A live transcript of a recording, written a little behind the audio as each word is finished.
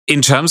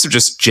in terms of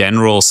just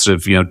general sort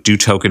of, do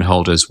token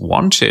holders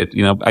want it?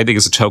 I think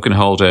as a token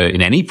holder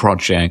in any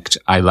project,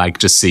 I like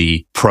to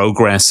see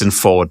progress and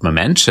forward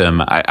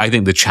momentum. I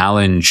think the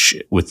challenge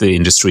with the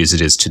industry as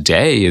it is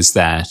today is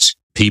that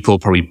people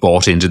probably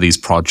bought into these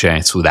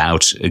projects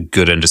without a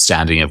good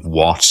understanding of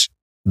what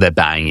they're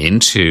buying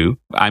into.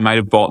 I might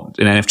have bought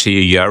an NFT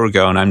a year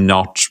ago and I'm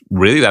not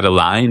really that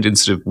aligned in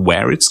sort of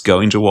where it's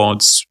going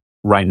towards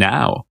right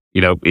now.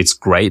 It's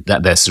great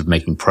that they're sort of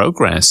making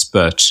progress,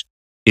 but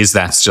is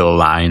that still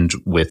aligned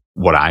with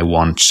what I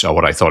want or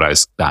what I thought I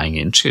was buying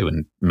into?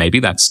 And maybe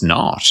that's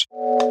not.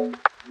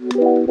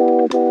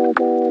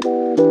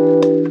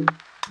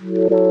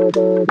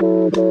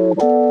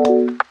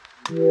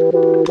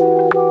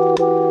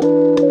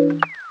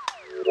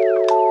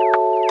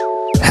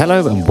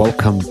 Hello and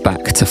welcome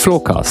back to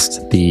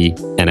Floorcast, the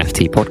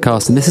NFT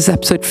podcast, and this is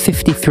episode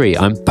 53.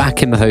 I'm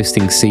back in the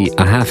hosting seat.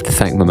 I have to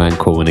thank my man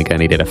Corwin again.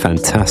 He did a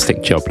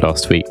fantastic job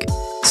last week,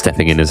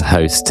 stepping in as a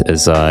host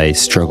as I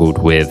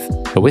struggled with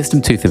a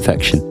wisdom tooth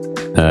infection,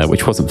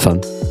 which wasn't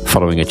fun,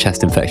 following a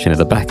chest infection at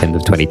the back end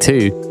of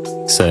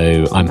 22.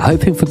 So I'm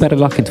hoping for better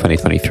luck in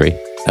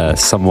 2023.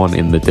 Someone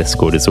in the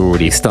Discord has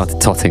already started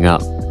totting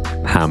up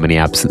how many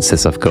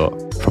absences I've got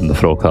from the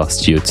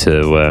Floorcast due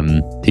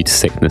to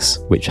sickness,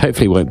 which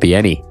hopefully won't be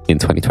any in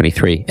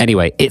 2023.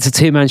 Anyway, it's a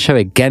two-man show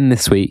again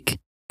this week,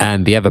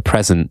 and the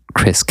ever-present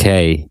Chris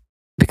K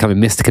becoming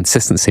Mr.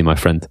 Consistency, my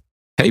friend.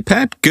 Hey,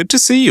 Pat, good to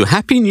see you.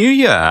 Happy New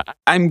Year.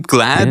 I'm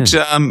glad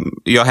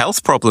your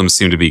health problems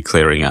seem to be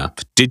clearing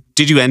up.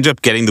 Did you end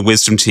up getting the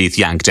wisdom teeth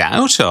yanked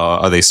out, or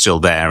are they still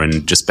there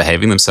and just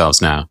behaving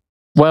themselves now?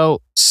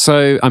 Well,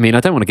 so, I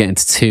don't want to get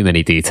into too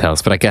many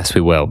details, but I guess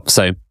we will.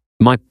 So,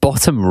 my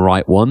bottom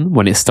right one,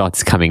 when it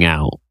started coming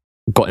out,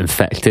 got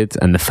infected,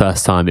 and the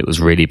first time it was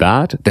really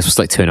bad. This was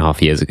like 2.5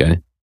 years ago.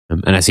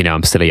 And as you know,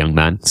 I'm still a young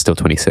man, still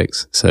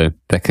 26. So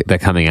they're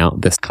coming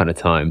out this kind of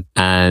time.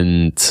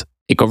 And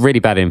it got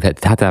really bad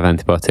infected. I had to have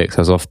antibiotics.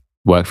 I was off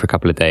work for a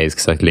couple of days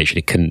because I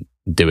literally couldn't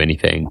do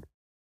anything.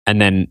 And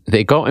then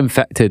they got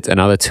infected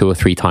another 2 or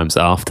 3 times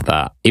after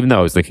that, even though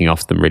I was looking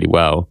after them really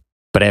well.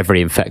 But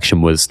every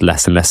infection was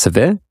less and less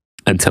severe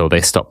until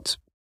they stopped.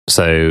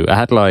 So I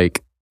had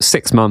like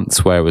 6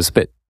 months where it was a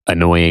bit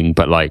annoying,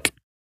 but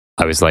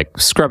I was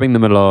scrubbing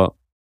them a lot,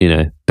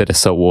 bit of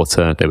salt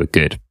water, they were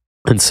good.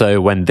 And so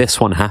when this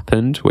one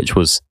happened, which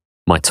was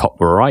my top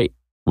right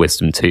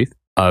wisdom tooth,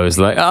 I was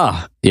like,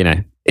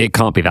 it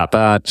can't be that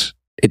bad.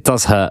 It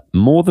does hurt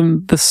more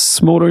than the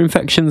smaller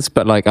infections,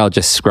 but I'll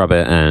just scrub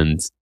it and,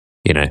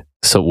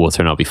 salt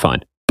water and I'll be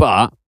fine.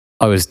 But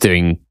I was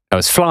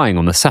flying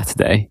on the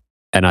Saturday,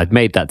 and I'd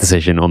made that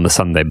decision on the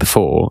Sunday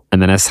before.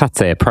 And then as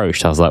Saturday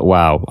approached, I was like,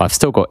 wow, I've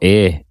still got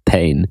ear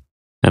pain.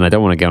 And I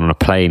don't want to get on a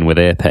plane with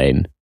ear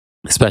pain,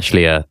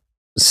 especially a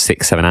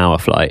 6-7 hour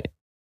flight.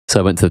 So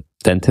I went to the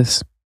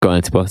dentist, got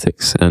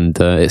antibiotics, and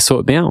it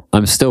sorted me out.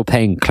 I'm still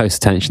paying close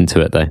attention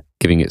to it though,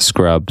 giving it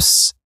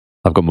scrubs.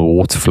 I've got my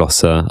water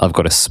flosser. I've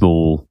got a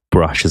small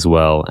brush as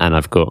well. And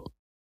I've got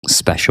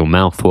special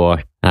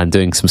mouthwash and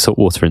doing some salt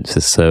water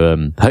rinses.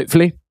 So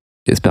hopefully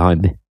it's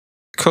behind me.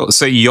 Cool.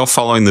 So you're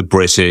following the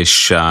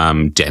British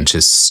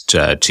dentist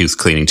tooth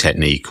cleaning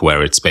technique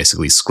where it's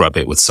basically scrub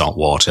it with salt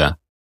water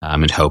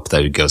and hope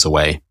that it goes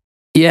away.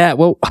 Yeah,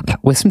 well,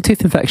 with some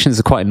tooth infections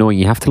are quite annoying.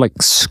 You have to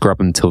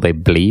scrub until they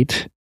bleed,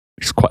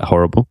 which is quite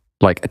horrible.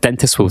 A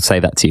dentist will say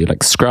that to you,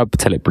 scrub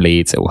till it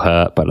bleeds, it will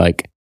hurt, but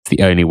it's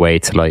the only way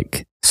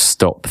to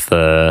stop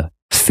the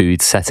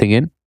food setting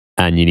in,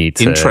 and you need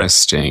to...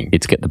 Interesting. You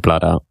need to get the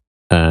blood out.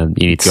 You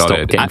need to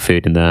stop getting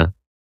food in there.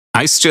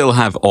 I still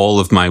have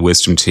all of my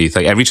wisdom teeth.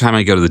 Every time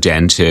I go to the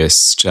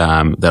dentist,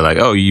 they're like,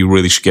 oh, you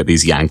really should get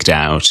these yanked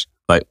out.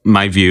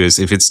 My view is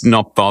if it's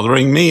not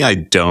bothering me, I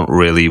don't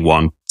really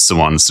want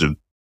someone sort of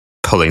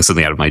pulling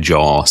something out of my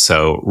jaw.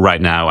 So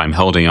right now I'm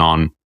holding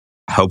on.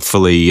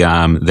 Hopefully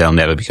they'll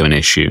never become an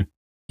issue.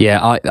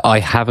 Yeah, I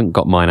haven't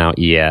got mine out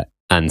yet.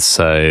 And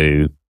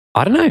so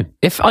I don't know.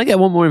 If I get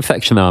one more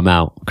infection, though, I'm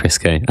out, Chris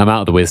K. I'm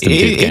out of the wisdom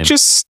tooth game. It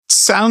just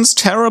sounds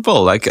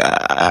terrible.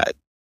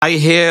 I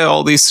hear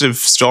all these sort of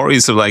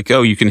stories of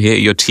you can hear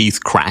your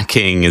teeth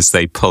cracking as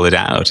they pull it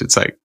out. It's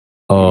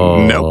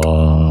nope.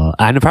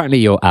 And apparently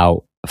you're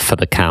out for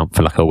the count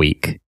for a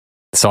week.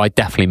 So I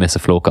definitely miss a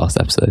Floorcast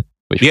episode.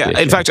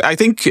 In fact, I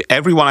think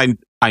everyone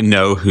I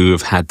know who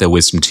have had their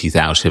wisdom teeth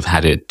out have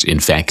had it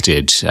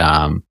infected.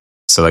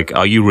 So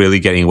are you really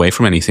getting away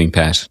from anything,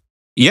 Pat?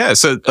 Yeah,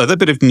 so other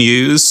bit of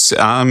news,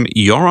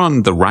 you're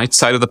on the right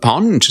side of the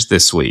pond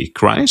this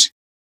week, right?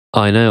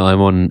 I know,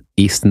 I'm on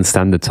Eastern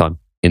Standard Time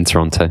in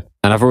Toronto.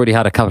 And I've already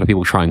had a couple of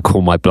people try and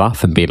call my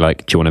bluff and be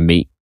like, do you want to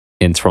meet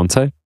in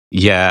Toronto?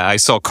 Yeah, I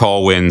saw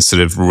Corwin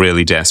sort of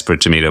really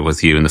desperate to meet up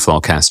with you in the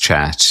Floorcast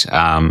chat.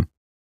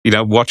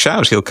 Watch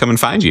out, he'll come and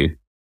find you.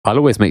 I'll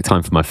always make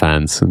time for my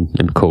fans,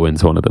 and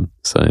Corwin's one of them.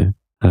 So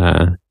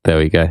there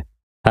we go.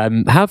 How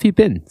have you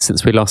been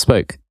since we last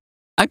spoke?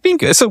 I've been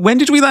good. So when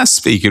did we last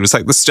speak? It was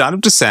the start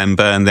of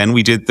December, and then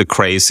we did the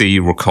crazy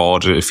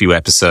record a few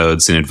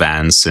episodes in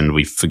advance, and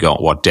we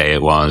forgot what day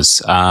it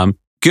was.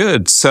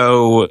 Good.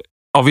 So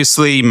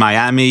Obviously,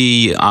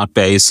 Miami, Art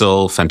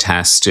Basel,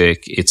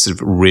 fantastic. It's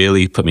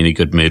really put me in a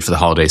good mood for the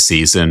holiday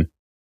season.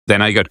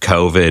 Then I got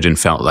COVID and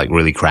felt like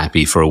really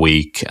crappy for a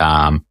week.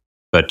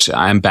 But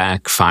I'm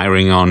back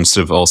firing on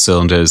sort of all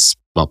cylinders,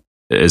 well,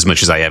 as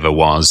much as I ever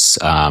was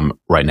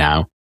right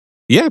now.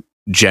 Yeah,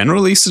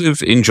 generally sort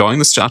of enjoying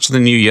the start of the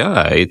new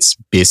year. It's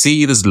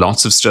busy. There's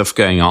lots of stuff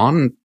going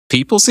on.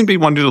 People seem to be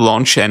wanting to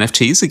launch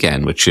NFTs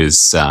again, which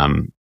is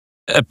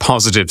a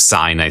positive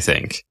sign, I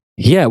think.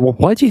 Yeah, well,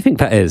 why do you think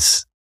that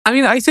is? I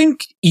mean, I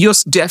think you're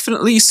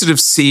definitely sort of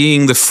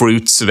seeing the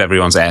fruits of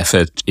everyone's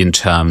effort in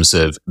terms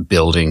of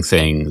building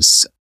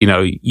things. You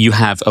know, you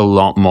have a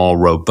lot more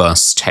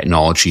robust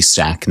technology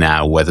stack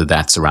now, whether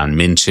that's around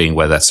minting,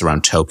 whether that's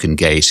around token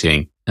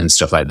gating and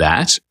stuff like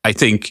that. I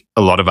think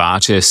a lot of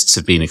artists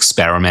have been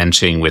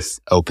experimenting with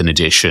open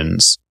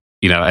editions,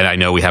 you know, and I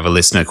know we have a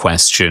listener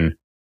question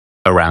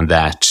around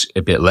that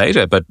a bit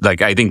later, but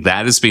like, I think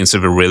that has been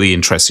sort of a really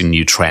interesting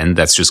new trend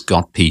that's just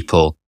got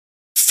people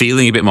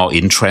feeling a bit more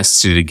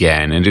interested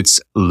again. And it's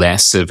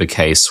less of a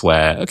case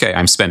where, okay,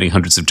 I'm spending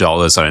hundreds of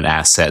dollars on an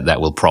asset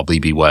that will probably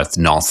be worth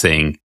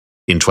nothing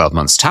in 12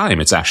 months' time.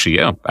 It's actually,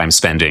 I'm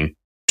spending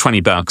 $20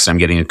 and I'm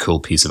getting a cool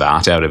piece of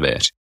art out of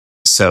it.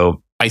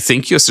 So I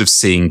think you're sort of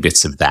seeing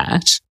bits of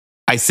that.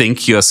 I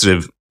think you're sort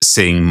of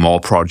seeing more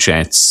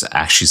projects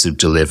actually sort of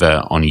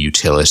deliver on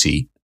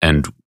utility.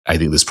 And I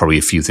think there's probably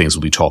a few things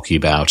we'll be talking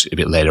about a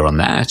bit later on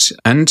that.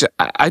 And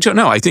I don't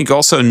know. I think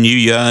also new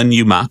year,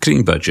 new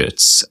marketing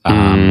budgets.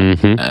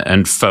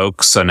 And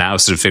folks are now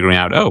sort of figuring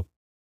out, oh,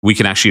 we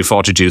can actually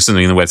afford to do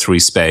something in the Web3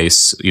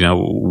 space. You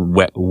know,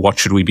 what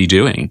should we be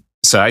doing?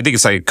 So I think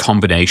it's like a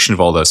combination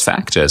of all those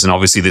factors. And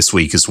obviously this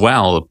week as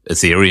well,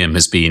 Ethereum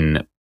has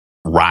been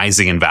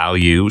rising in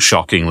value,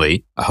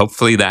 shockingly.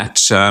 Hopefully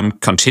that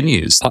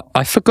continues.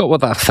 I forgot what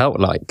that felt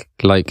like.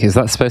 Like, is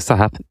that supposed to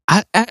happen?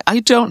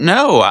 I don't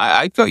know.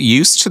 I got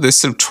used to this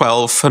sort of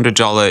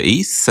 $1,200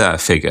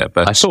 ETH figure,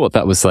 but I thought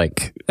that was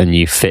like a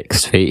new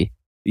fixed fee.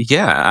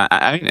 Yeah,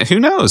 I mean, who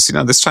knows? You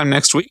know, this time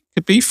next week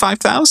could be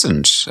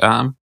 5,000.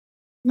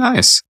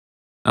 Nice.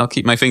 I'll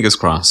keep my fingers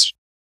crossed.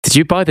 Did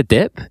you buy the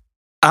dip?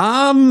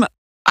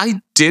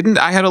 I didn't.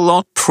 I had a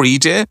lot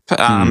pre-dip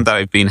that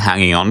I've been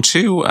hanging on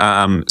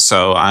to.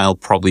 So I'll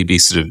probably be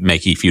sort of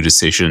making a few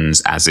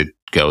decisions as it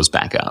goes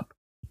back up.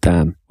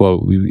 Damn.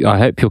 Well, I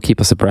hope you'll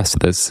keep us abreast of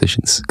those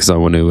decisions because I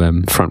want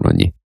to front run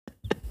you.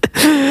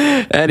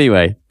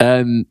 Anyway,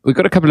 we've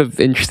got a couple of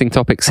interesting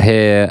topics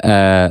here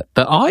that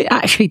I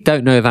actually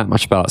don't know that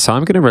much about. So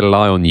I'm going to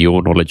rely on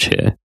your knowledge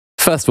here.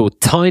 First of all,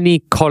 Tiny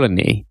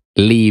Colony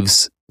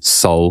leaves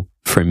Sol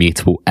for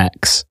Immutable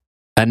X.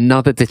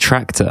 Another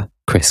detractor,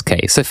 Chris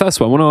K. So first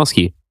of all, I want to ask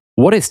you,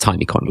 what is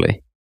Tiny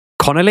Colony?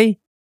 Connolly?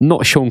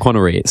 Not Sean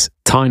Connery, it's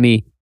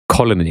Tiny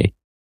Colony.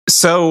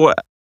 So,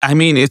 I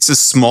mean, it's a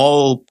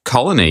small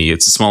colony.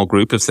 It's a small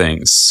group of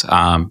things.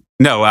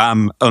 No,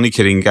 I'm only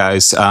kidding,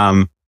 guys.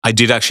 I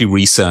did actually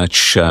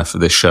research for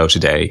this show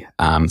today,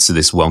 so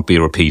this won't be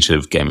a repeat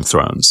of Game of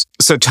Thrones.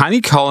 So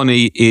Tiny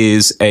Colony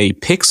is a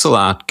pixel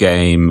art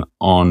game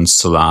on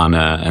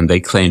Solana, and they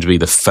claim to be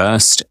the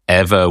first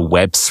ever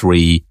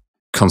Web3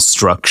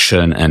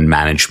 construction and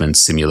management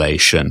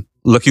simulation.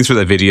 Looking through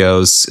their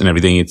videos and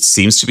everything, it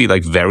seems to be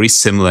like very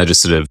similar to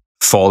sort of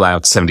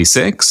Fallout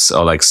 76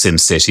 or like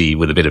SimCity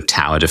with a bit of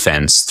tower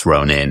defense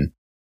thrown in.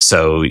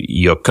 So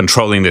you're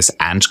controlling this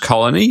ant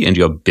colony and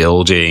you're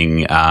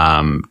building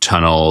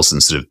tunnels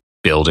and sort of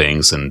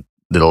buildings and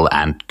little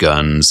ant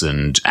guns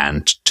and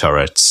ant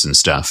turrets and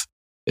stuff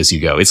as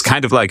you go. It's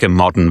kind of like a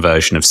modern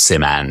version of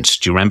SimAnt.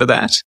 Do you remember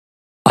that?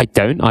 I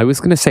don't. I was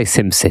going to say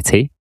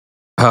SimCity.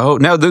 Oh,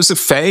 no, there's a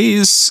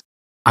phase,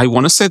 I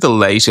want to say the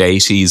late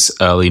 80s,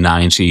 early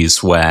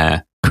 90s,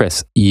 where...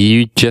 Chris,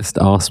 you just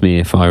asked me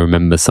if I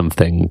remember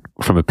something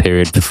from a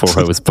period before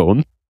I was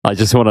born. I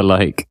just want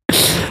to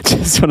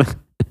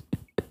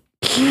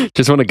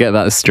just want to get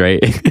that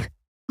straight.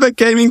 The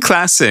gaming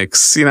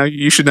classics, you know,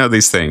 you should know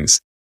these things.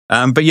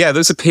 But yeah,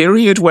 there's a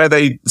period where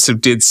they sort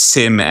of did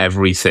sim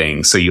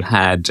everything. So you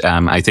had,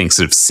 I think,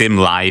 sort of Sim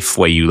Life,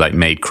 where you like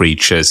made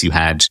creatures. You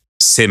had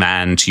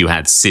SimAnt, you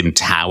had Sim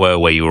Tower,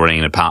 where you were running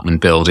an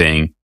apartment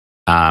building,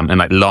 and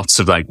like lots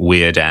of like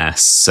weird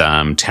ass,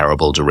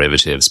 terrible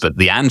derivatives. But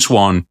the ant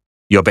one,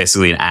 you're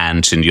basically an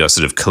ant and you're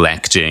sort of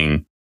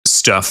collecting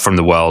stuff from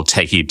the world,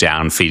 taking it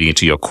down, feeding it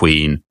to your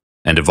queen,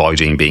 and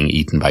avoiding being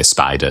eaten by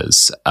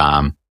spiders.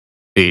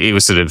 It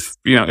was sort of,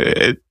 you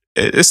know,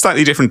 a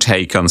slightly different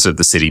take on sort of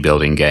the city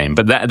building game.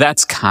 But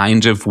that's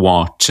kind of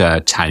what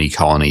Tiny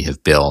Colony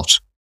have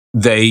built.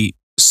 They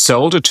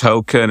sold a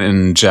token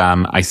and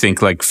I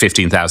think like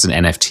 15,000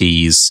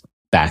 NFTs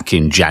back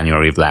in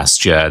January of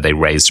last year. They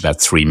raised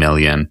about 3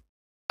 million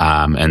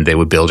and they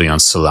were building on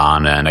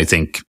Solana. And I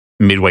think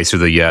midway through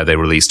the year, they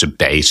released a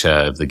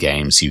beta of the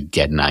game so you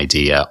get an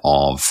idea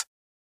of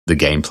the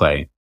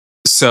gameplay.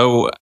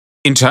 So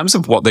in terms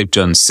of what they've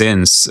done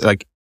since,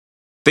 like,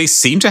 they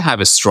seem to have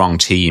a strong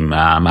team.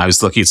 I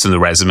was looking at some of the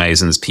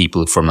resumes and there's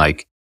people from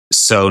like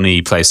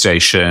Sony,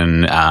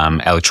 PlayStation,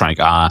 Electronic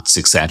Arts,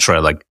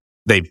 etc. Like,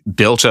 they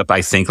built up,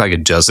 I think, like a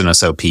dozen or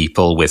so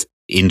people with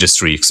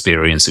industry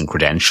experience and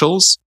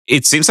credentials.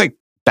 It seems like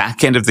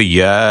back end of the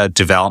year,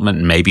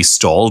 development maybe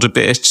stalled a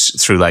bit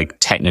through like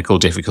technical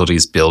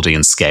difficulties building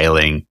and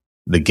scaling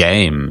the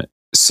game.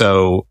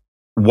 So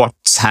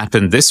what's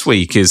happened this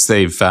week is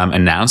they've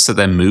announced that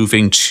they're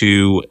moving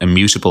to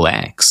Immutable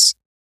X.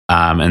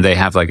 And they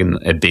have like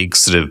a big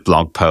sort of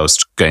blog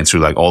post going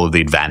through like all of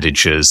the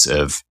advantages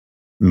of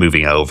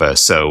moving over.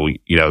 So,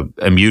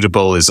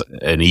 Immutable is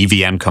an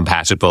EVM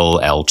compatible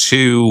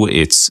L2.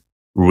 It's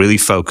really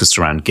focused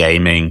around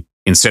gaming.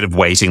 Instead of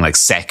waiting like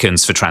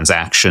seconds for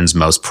transactions,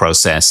 most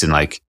process in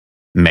like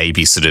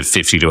maybe sort of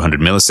 50 to 100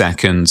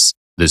 milliseconds.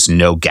 There's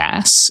no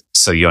gas.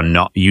 So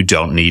you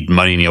don't need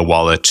money in your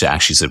wallet to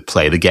actually sort of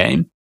play the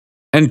game.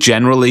 And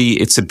generally,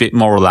 it's a bit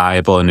more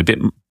reliable and a bit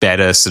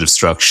better sort of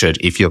structured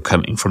if you're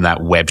coming from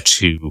that Web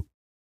 2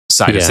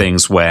 side of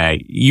things where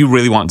you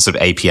really want sort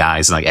of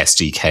APIs and like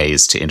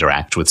SDKs to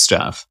interact with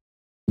stuff.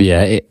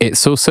 Yeah,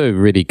 it's also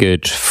really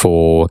good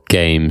for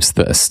games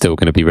that are still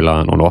going to be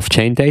reliant on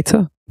off-chain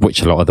data,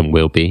 which a lot of them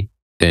will be,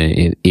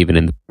 even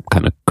in the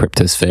kind of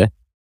crypto sphere.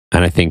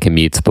 And I think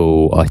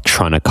Immutable are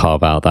trying to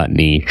carve out that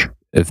niche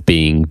of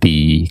being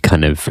the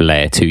kind of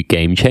layer 2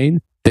 game chain.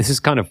 This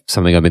is kind of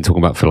something I've been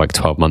talking about for like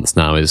 12 months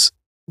now, is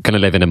going to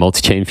live in a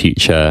multi-chain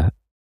future,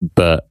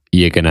 but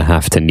you're going to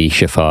have to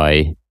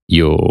nicheify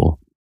your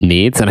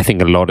needs. And I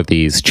think a lot of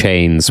these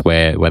chains,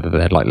 whether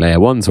they're like layer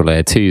 1s or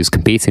layer 2s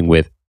competing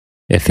with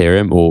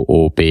Ethereum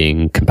or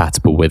being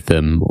compatible with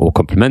them or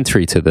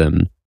complementary to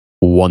them,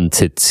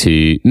 wanted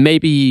to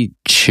maybe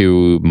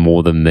chew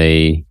more than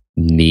they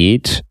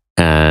need.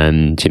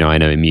 And, I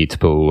know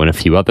Immutable and a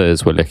few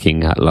others were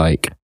looking at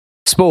like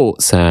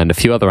sports and a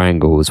few other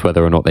angles,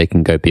 whether or not they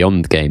can go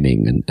beyond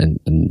gaming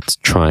and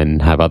try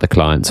and have other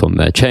clients on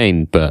their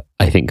chain. But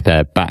I think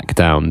they're back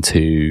down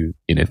to,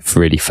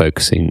 really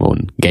focusing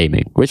on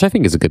gaming, which I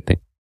think is a good thing.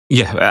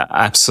 Yeah,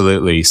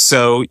 absolutely.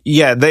 So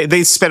yeah,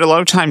 they spent a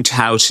lot of time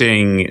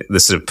touting the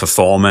sort of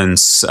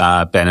performance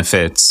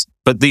benefits.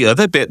 But the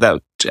other bit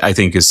that I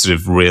think is sort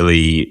of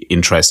really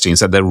interesting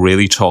is that they're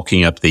really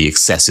talking up the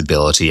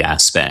accessibility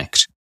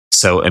aspect.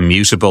 So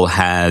Immutable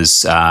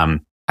has,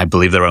 I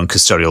believe, their own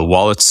custodial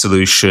wallet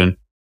solution.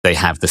 They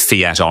have the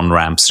fiat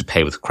on-ramps to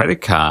pay with a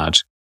credit card.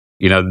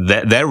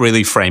 They're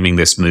really framing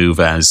this move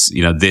as,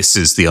 this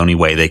is the only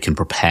way they can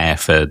prepare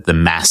for the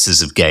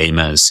masses of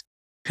gamers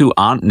who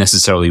aren't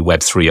necessarily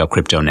Web3 or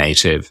crypto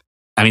native.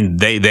 I mean,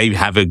 they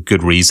have a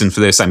good reason for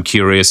this. I'm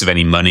curious if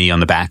any money on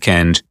the back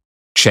end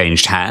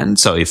changed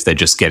hands, or if they're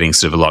just getting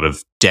sort of a lot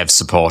of dev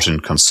support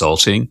and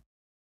consulting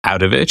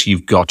out of it.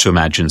 You've got to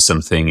imagine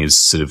something is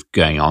sort of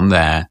going on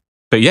there.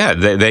 But yeah,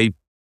 they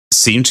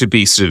seem to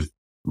be sort of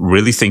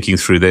really thinking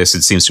through this.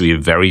 It seems to be a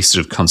very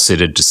sort of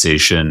considered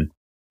decision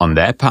on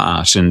their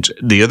part. And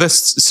the other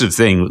sort of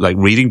thing, like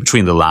reading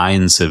between the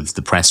lines of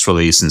the press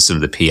release and some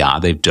of the PR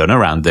they've done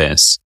around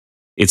this,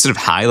 it sort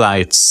of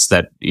highlights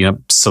that,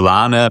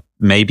 Solana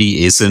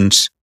maybe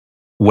isn't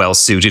well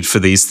suited for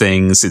these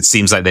things. It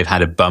seems like they've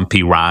had a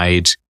bumpy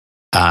ride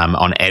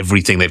on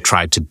everything they've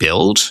tried to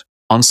build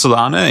on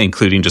Solana,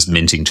 including just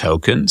minting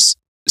tokens.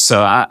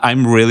 So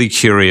I'm really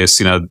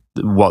curious,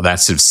 what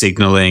that's sort of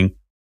signaling.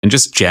 And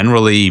just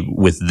generally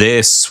with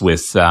this,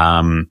 with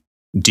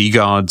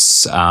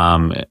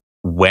DeGods,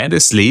 where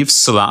this leaves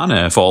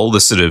Solana if all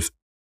the sort of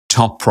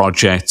top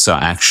projects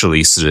are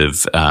actually sort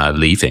of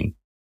leaving.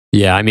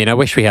 Yeah, I mean, I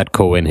wish we had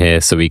Cole in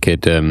here so we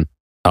could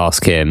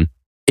ask him.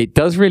 It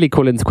does really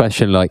call into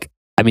question,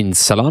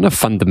 Solana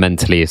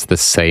fundamentally is the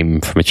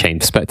same from a chain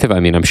perspective. I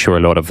mean, I'm sure a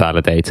lot of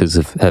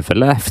validators have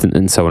left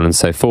and so on and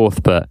so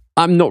forth, but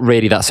I'm not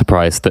really that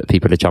surprised that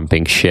people are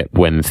jumping ship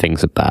when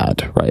things are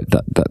bad, right?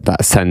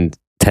 That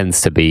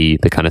tends to be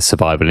the kind of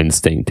survival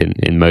instinct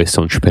in most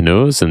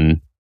entrepreneurs,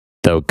 and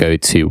they'll go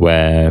to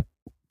where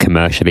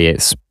commercially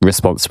it's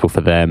responsible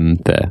for them,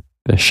 their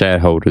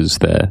shareholders,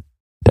 their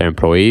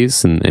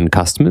employees and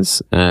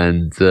customers.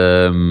 And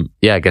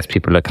I guess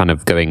people are kind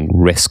of going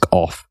risk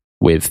off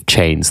with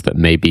chains that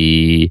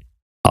maybe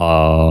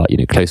are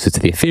closer to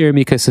the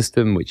Ethereum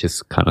ecosystem, which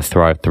has kind of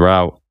thrived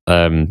throughout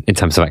in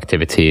terms of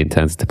activity, in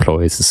terms of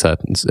deploys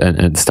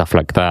and stuff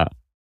like that.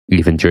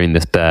 Even during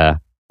this bear,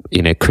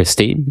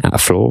 Christine at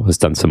Floor has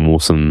done some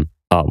awesome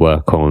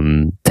artwork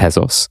on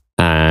Tezos,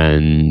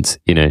 and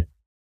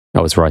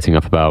I was writing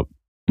up about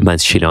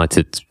Manchester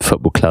United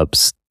Football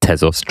Club's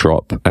Tezos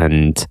drop,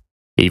 and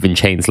even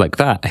chains like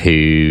that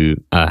who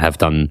have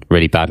done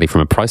really badly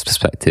from a price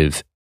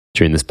perspective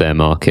during this bear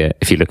market.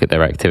 If you look at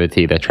their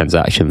activity, their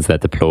transactions, their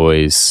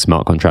deploys,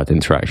 smart contract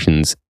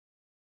interactions,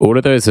 all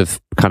of those have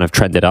kind of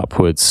trended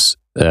upwards,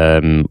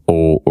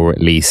 or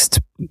at least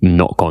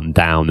not gone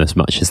down as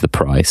much as the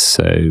price.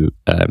 So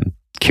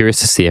curious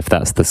to see if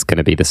that's going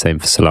to be the same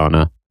for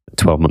Solana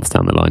 12 months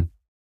down the line.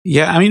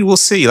 Yeah, I mean, we'll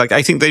see.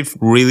 I think they've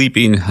really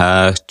been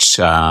hurt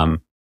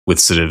with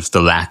sort of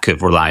the lack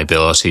of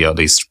reliability, or at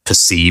least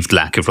perceived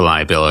lack of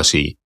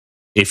reliability.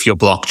 If your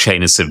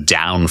blockchain is sort of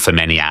down for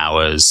many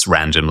hours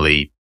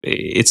randomly,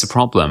 it's a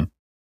problem.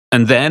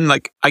 And then,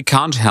 I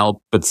can't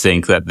help but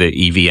think that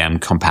the EVM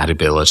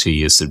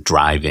compatibility is sort of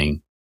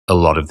driving a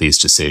lot of these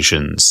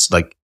decisions.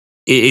 Like,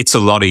 it's a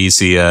lot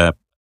easier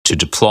to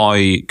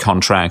deploy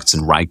contracts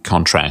and write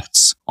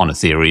contracts on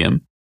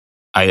Ethereum.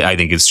 I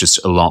think it's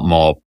just a lot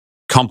more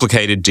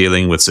complicated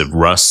dealing with sort of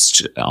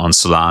Rust on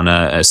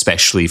Solana,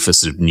 especially for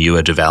sort of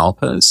newer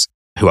developers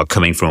who are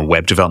coming from a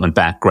web development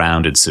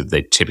background, and sort of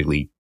they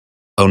typically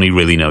only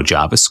really know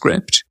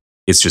JavaScript.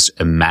 It's just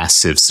a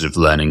massive sort of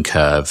learning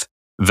curve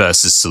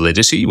versus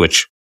Solidity,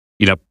 which,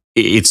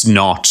 it's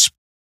not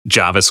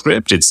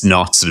JavaScript. It's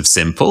not sort of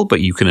simple,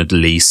 but you can at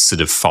least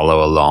sort of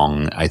follow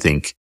along, I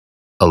think,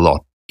 a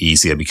lot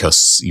easier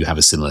because you have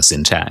a similar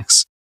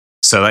syntax.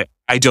 So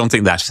I don't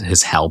think that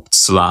has helped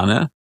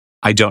Solana.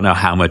 I don't know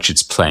how much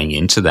it's playing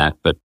into that,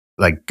 but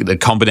like the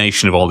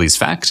combination of all these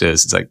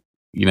factors, it's like,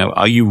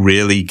 are you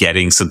really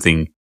getting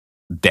something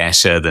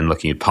better than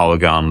looking at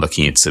Polygon,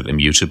 looking at sort of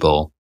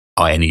Immutable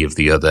or any of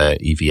the other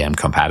EVM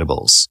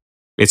compatibles?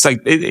 It's like,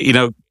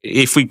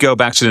 if we go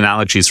back to the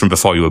analogies from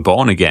before you were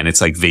born again,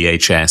 it's like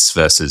VHS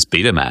versus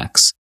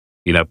Betamax.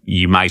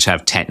 You might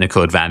have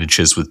technical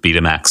advantages with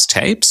Betamax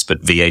tapes,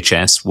 but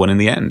VHS won in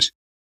the end.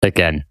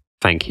 Again,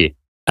 thank you.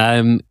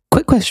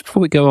 Quick question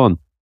before we go on.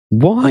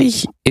 Why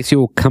is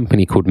your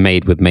company called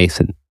Made with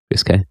Mason,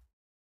 Risque?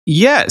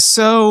 Yeah,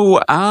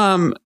 so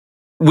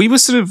we were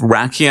sort of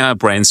racking our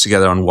brains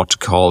together on what to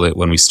call it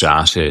when we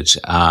started.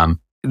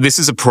 This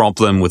is a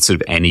problem with sort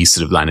of any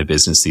sort of line of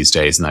business these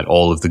days, in that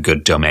all of the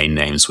good domain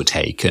names were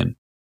taken.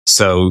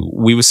 So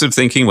we were sort of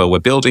thinking, well, we're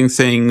building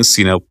things,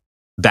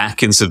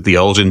 back in sort of the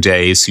olden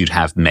days, you'd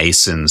have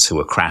masons who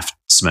were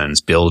craftsmen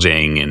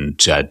building and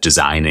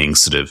designing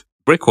sort of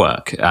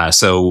brickwork.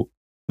 So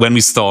when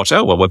we thought,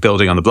 we're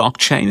building on the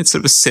blockchain, it's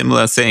sort of a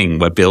similar thing.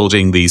 We're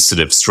building these sort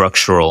of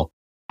structural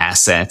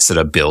assets that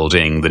are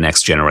building the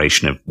next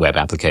generation of web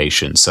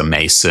applications. So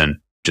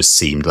Mason just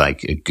seemed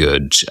like a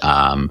good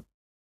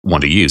one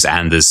to use.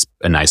 And there's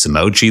a nice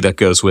emoji that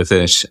goes with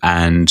it.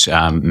 And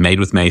Made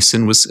with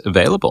Mason was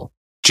available.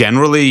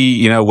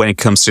 Generally, when it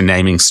comes to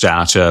naming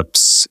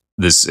startups,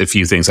 there's a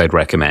few things I'd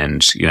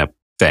recommend,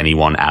 for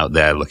anyone out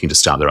there looking to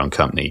start their own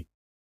company.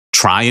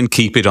 Try and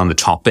keep it on the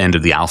top end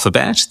of the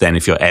alphabet. Then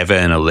if you're ever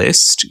in a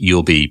list,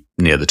 you'll be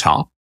near the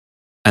top.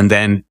 And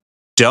then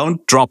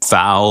don't drop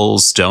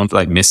vowels. Don't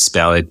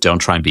misspell it. Don't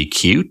try and be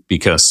cute,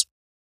 because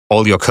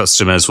all your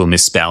customers will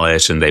misspell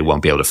it and they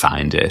won't be able to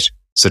find it.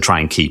 So try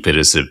and keep it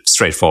as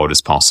straightforward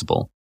as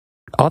possible.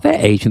 Are there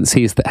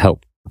agencies that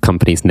help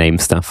companies name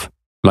stuff?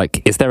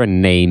 Like, is there a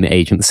name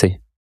agency?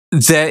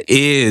 There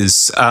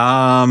is.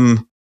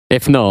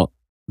 If not,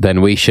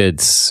 then we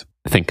should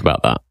think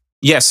about that.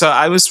 Yeah, so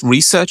I was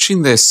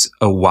researching this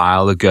a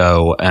while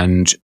ago,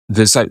 and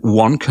there's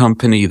one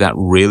company that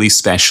really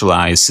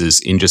specializes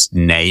in just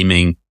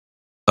naming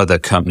other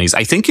companies.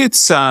 I think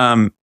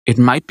it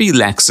might be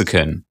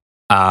Lexicon.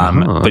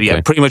 But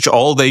yeah, pretty much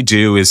all they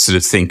do is sort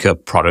of think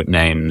up product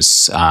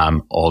names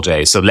all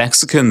day. So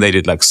Lexicon, they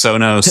did like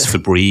Sonos,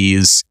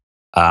 Febreze,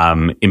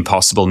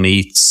 Impossible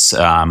Meats,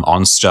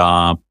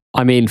 OnStar.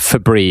 I mean,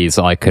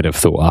 Febreze I could have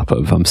thought up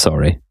of, I'm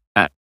sorry.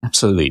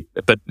 Absolutely.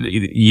 But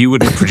you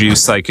would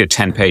produce like a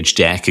 10-page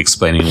deck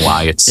explaining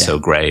why it's so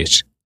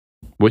great.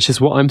 Which is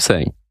what I'm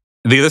saying.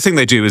 The other thing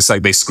they do is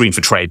they screen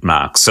for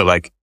trademarks. So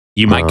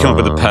you might come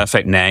up with a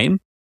perfect name,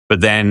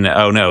 but then,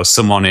 oh no,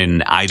 someone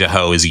in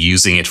Idaho is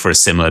using it for a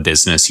similar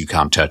business. You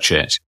can't touch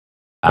it.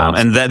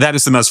 And that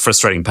is the most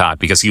frustrating part,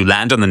 because you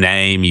land on the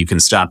name, you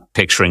can start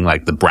picturing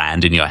the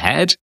brand in your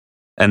head,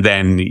 and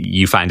then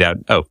you find out,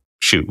 oh,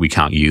 shoot, we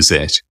can't use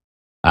it.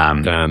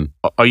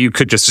 Or you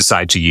could just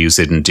decide to use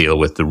it and deal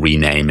with the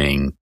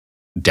renaming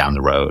down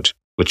the road,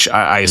 which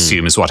I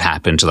assume is what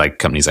happened to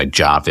companies like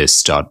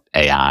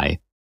Jarvis.ai,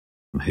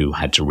 who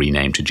had to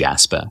rename to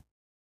Jasper.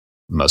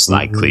 Most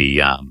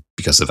likely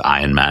because of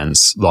Iron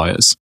Man's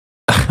lawyers.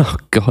 Oh,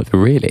 God,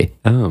 really?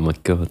 Oh, my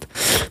God.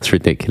 It's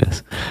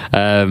ridiculous.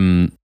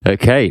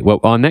 Okay, well,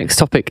 our next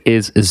topic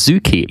is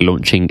Azuki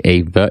launching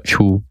a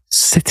virtual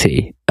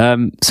city.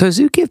 So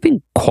Azuki have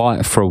been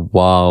quiet for a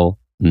while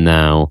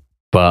now,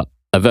 but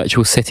a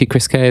virtual city,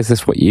 Risque, is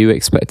this what you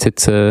expected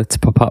to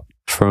pop up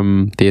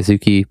from the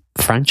Azuki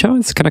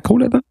franchise? Can I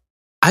call it that?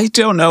 I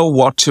don't know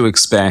what to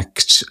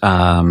expect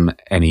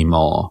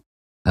anymore.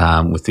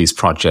 With these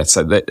projects,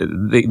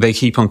 they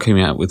keep on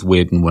coming out with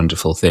weird and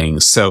wonderful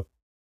things. So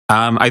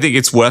I think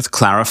it's worth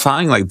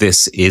clarifying,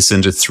 this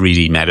isn't a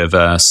 3D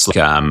metaverse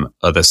like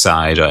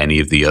Otherside or any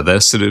of the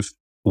other sort of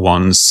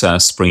ones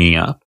springing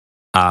up.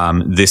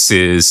 This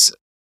is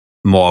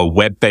more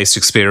web-based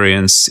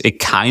experience. It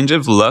kind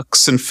of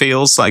looks and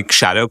feels like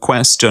Shadow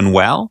Quest done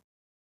well.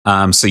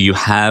 So you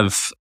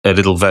have a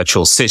little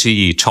virtual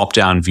city,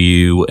 top-down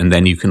view, and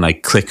then you can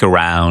click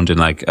around and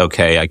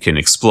okay, I can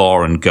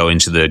explore and go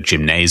into the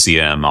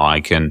gymnasium, or I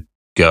can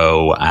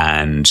go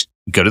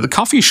to the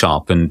coffee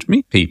shop and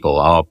meet people.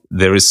 Or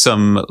there is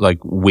some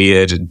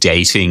weird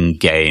dating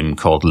game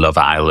called Love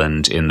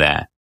Island in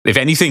there. If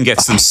anything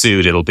gets them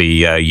sued, it'll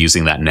be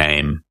using that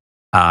name.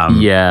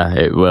 Yeah,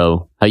 it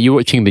will. Are you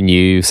watching the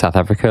new South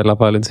Africa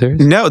Love Island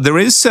series? No, there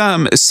is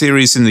a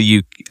series in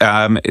the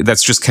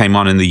that's just came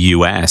on in the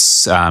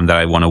US that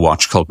I want to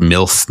watch called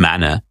MILF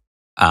Manor.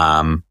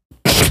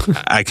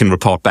 I can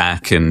report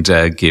back and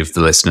give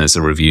the listeners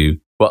a review.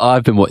 Well,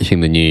 I've been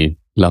watching the new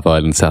Love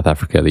Island South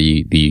Africa,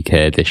 the UK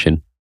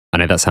edition. I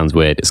know that sounds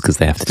weird. It's because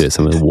they have to do it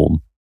somewhere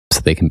warm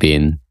so they can be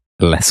in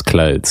less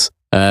clothes.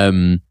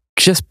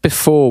 Just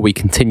before we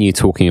continue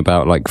talking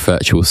about like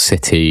virtual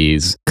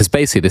cities, because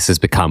basically this has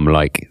become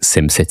like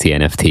SimCity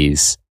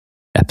NFTs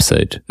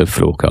episode of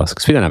Floorcast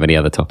because we don't have any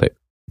other topic.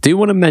 Do you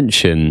want to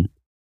mention,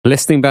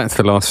 listening back to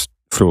the last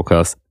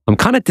Floorcast, I'm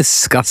kind of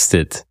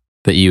disgusted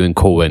that you and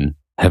Corwin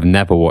have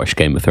never watched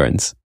Game of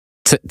Thrones.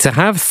 To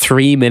have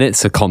 3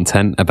 minutes of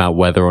content about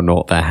whether or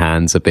not their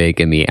hands are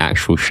big in the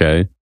actual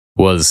show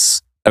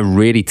was a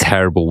really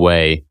terrible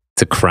way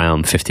to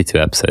crown 52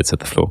 episodes of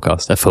the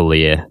Floorcast, a full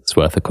year's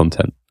worth of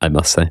content, I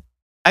must say.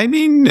 I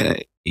mean,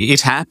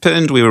 it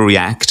happened. We were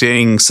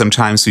reacting.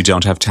 Sometimes we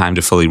don't have time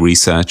to fully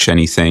research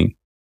anything.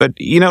 But,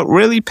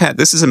 really, Pat,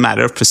 this is a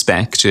matter of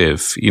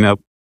perspective.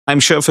 I'm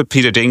sure for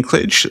Peter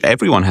Dinklage,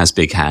 everyone has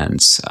big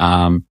hands.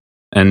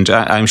 And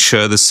I'm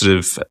sure there's sort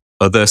of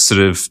other sort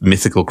of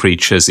mythical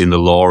creatures in the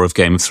lore of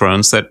Game of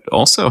Thrones that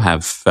also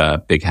have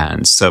big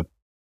hands. So,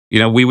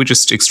 we were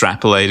just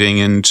extrapolating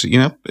and,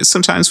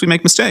 sometimes we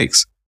make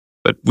mistakes.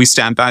 But we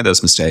stand by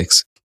those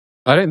mistakes.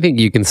 I don't think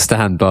you can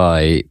stand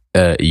by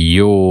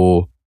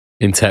your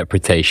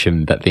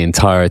interpretation that the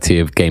entirety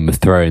of Game of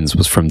Thrones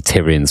was from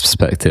Tyrion's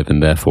perspective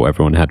and therefore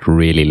everyone had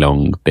really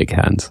long, big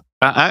hands.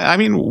 I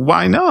mean,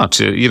 why not?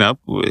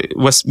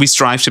 We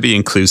strive to be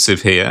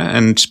inclusive here,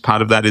 and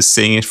part of that is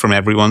seeing it from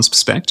everyone's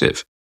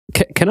perspective.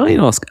 Can I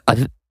ask,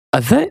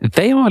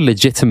 they are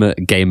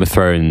legitimate Game of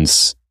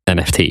Thrones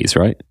NFTs,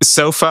 right?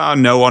 So far,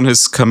 no one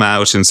has come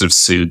out and sort of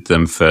sued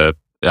them for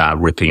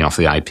ripping off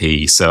the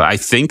IP. So I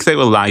think they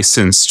were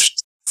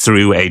licensed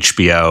through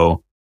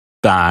HBO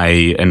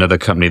by another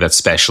company that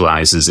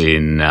specializes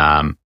in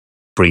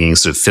bringing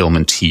sort of film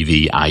and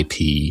TV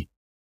IP.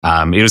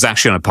 It was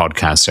actually on a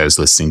podcast I was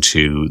listening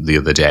to the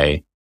other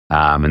day.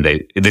 And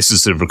this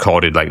was sort of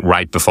recorded like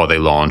right before they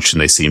launched,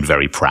 and they seemed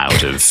very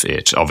proud of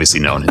it.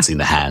 Obviously, no one had seen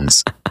the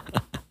hands.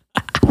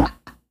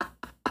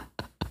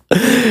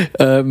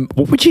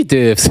 What would you do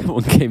if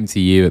someone came to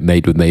you at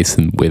Made with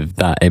Mason with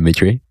that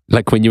imagery?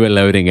 Like when you were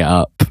loading it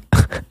up?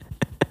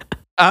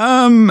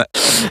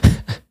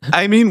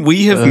 I mean,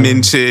 we have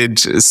minted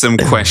some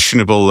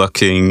questionable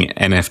looking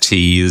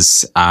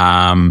NFTs.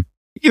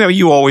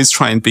 You always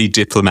try and be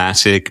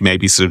diplomatic,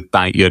 maybe sort of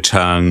bite your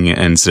tongue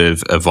and sort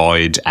of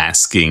avoid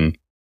asking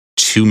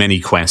too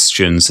many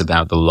questions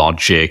about the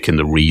logic and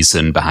the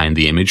reason behind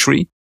the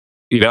imagery.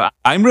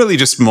 I'm really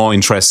just more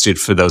interested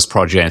for those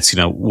projects.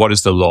 What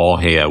is the law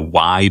here?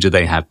 Why do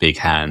they have big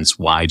hands?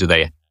 Why do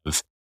they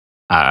have,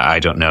 I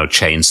don't know,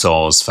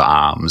 chainsaws for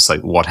arms?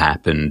 Like what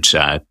happened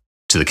to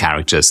the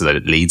character so that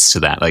it leads to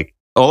that? Like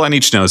all I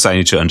need to know is I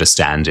need to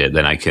understand it.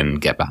 Then I can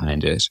get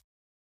behind it.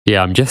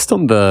 Yeah, I'm just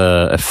on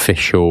the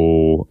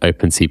official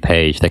OpenSea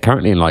page. They're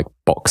currently in like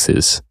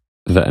boxes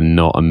that are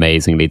not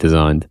amazingly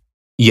designed.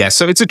 Yeah,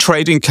 so it's a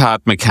trading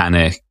card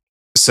mechanic.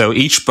 So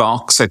each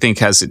box, I think,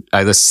 has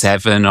either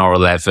 7 or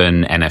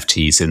 11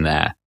 NFTs in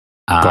there.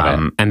 Got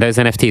it. And those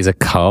NFTs are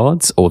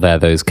cards or they're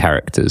those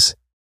characters?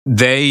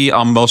 They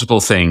are multiple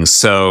things.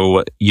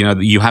 So,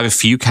 you have a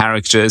few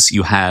characters.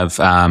 You have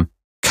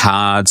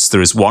cards.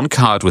 There is one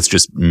card with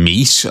just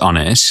meat on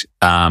it.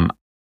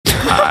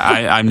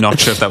 I'm not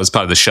sure if that was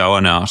part of the show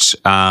or not.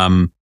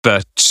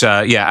 But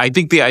I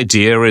think the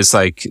idea is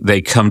like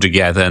they come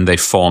together and they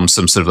form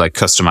some sort of like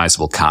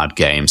customizable card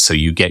game. So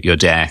you get your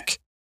deck,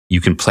 you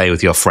can play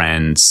with your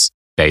friends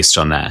based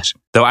on that.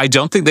 Though I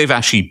don't think they've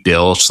actually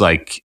built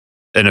like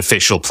an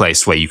official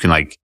place where you can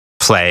like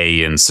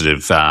play and sort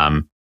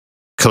of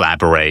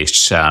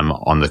collaborate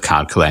on the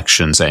card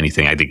collections or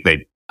anything. I think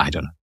I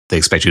don't know. They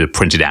expect you to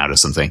print it out or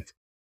something.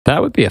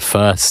 That would be a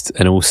first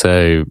and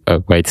also a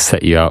way to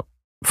set you up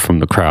from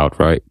the crowd,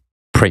 right?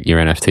 Print your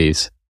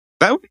NFTs.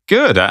 That would be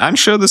good. I'm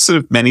sure there's sort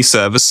of many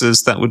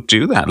services that would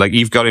do that. Like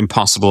you've got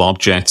impossible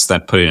objects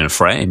that put it in a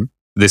frame.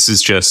 This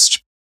is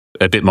just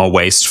a bit more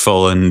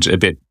wasteful and a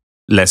bit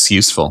less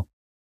useful.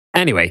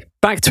 Anyway,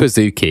 back to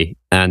Azuki.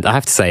 And I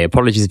have to say,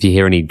 apologies if you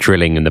hear any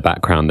drilling in the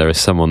background. There is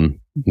someone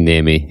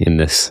near me in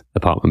this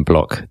apartment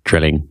block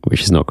drilling,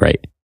 which is not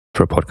great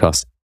for a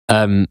podcast.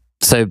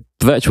 So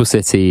Virtual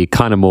City,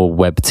 kind of more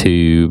Web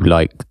 2,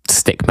 like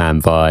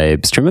Stickman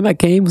vibes. Do you remember that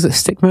game? Was it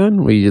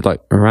Stickman? Where you like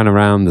ran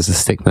around as a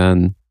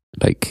Stickman,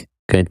 like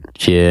going to the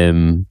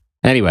gym.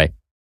 Anyway,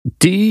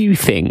 do you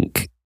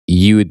think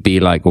you would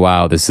be like,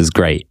 wow, this is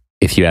great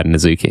if you had an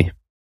Azuki?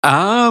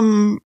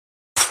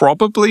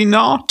 Probably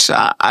not.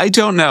 I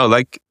don't know.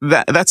 Like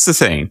that's the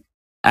thing.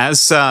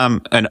 As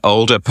an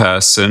older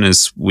person,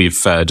 as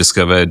we've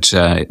discovered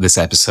this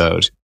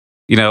episode,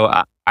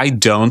 I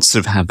don't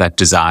sort of have that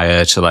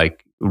desire to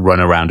like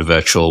run around a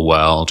virtual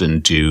world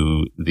and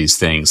do these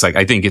things. Like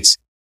I think it's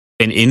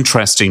an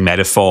interesting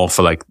metaphor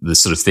for like the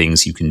sort of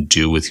things you can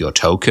do with your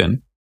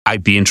token.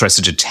 I'd be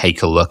interested to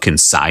take a look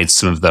inside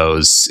some of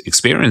those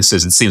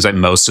experiences. It seems like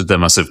most of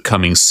them are sort of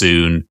coming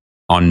soon,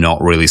 are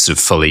not really sort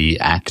of fully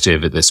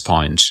active at this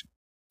point.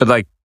 But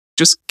like,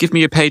 just give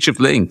me a page of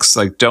links.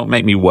 Like, don't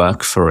make me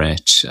work for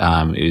it,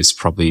 is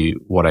probably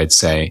what I'd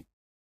say.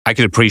 I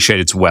can appreciate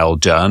it's well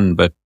done,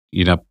 but,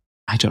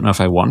 I don't know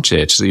if I want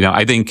it.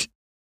 I think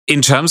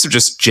in terms of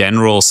just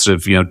general sort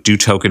of, do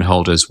token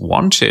holders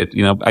want it?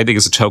 I think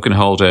as a token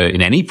holder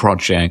in any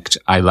project,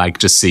 I like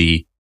to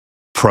see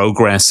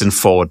progress and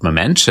forward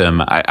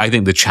momentum. I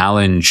think the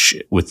challenge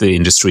with the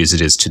industry as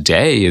it is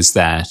today is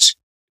that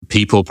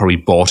people probably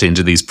bought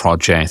into these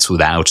projects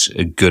without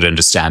a good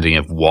understanding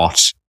of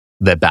what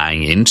they're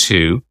buying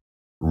into.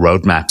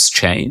 Roadmaps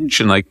change.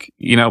 And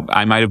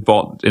I might have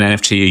bought an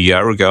NFT a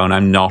year ago and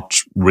I'm not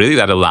really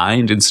that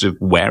aligned in sort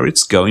of where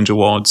it's going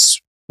towards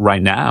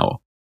right now.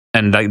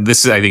 And I think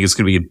is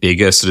going to be a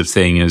bigger sort of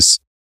thing as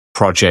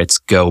projects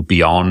go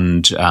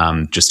beyond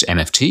just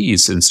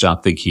NFTs and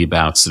start thinking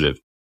about sort of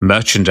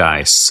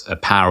merchandise,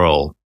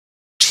 apparel,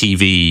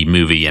 TV,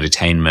 movie,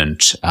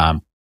 entertainment,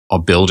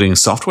 or building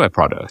software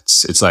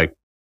products. It's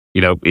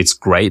it's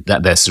great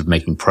that they're sort of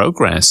making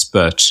progress,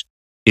 but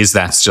is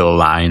that still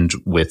aligned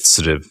with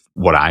sort of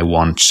what I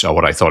want or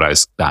what I thought I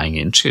was buying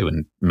into?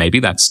 And maybe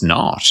that's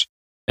not.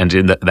 And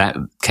in that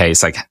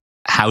case,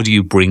 how do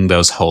you bring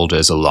those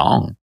holders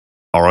along?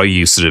 Or are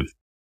you sort of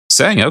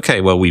saying,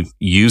 okay, well, we've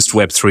used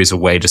Web3 as a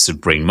way to sort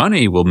of bring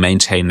money. We'll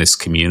maintain this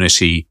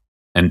community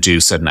and do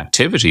certain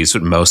activities,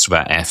 but most of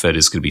our effort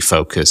is going to be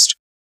focused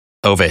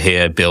over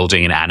here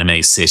building an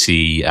anime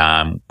city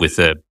with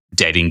a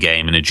dating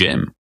game and a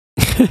gym.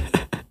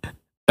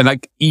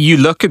 And you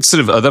look at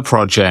sort of other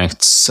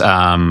projects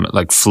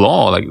like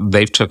Floor,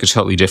 they've took a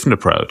totally different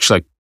approach.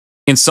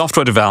 In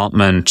software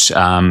development,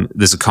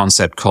 there's a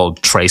concept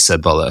called tracer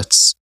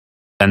bullets.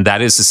 And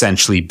that is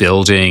essentially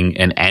building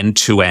an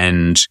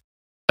end-to-end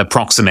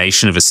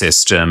approximation of a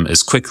system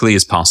as quickly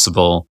as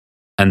possible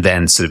and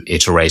then sort of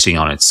iterating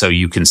on it. So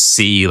you can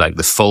see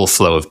the full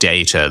flow of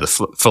data, the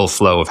full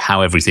flow of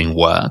how everything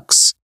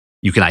works.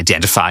 You can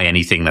identify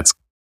anything that's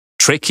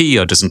tricky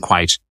or doesn't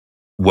quite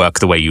work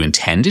the way you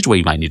intended, where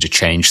you might need to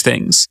change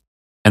things.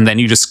 And then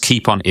you just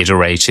keep on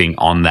iterating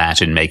on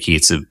that and making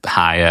it a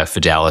higher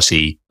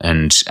fidelity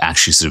and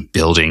actually sort of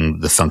building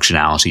the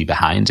functionality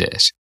behind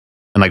it.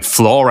 And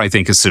Floor, I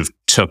think, has sort of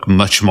took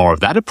much more of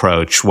that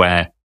approach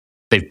where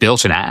they've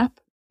built an app.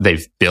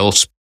 They've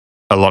built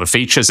a lot of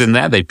features in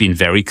there. They've been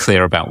very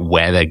clear about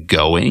where they're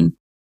going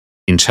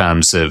in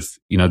terms of,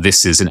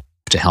 this is an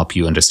app to help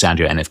you understand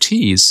your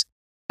NFTs.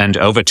 And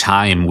over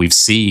time, we've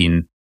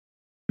seen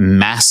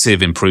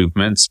massive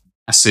improvements,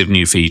 massive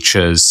new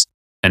features,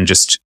 and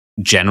just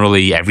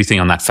generally everything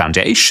on that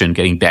foundation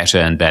getting better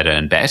and better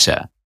and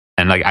better.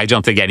 And I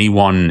don't think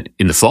anyone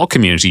in the Floor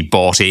community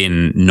bought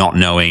in not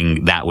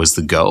knowing that was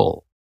the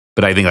goal.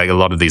 But I think a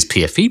lot of these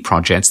PFP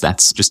projects,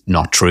 that's just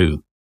not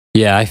true.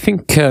 Yeah, I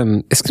think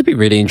it's going to be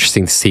really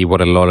interesting to see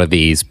what a lot of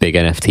these big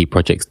NFT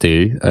projects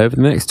do over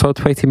the next 12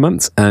 to 18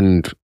 months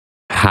and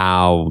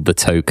how the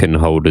token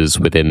holders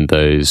within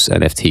those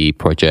NFT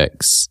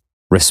projects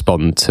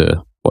respond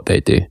to what they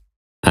do.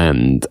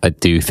 And I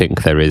do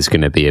think there is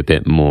going to be a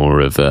bit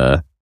more of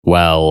a,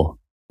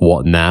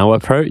 what now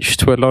approach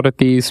to a lot of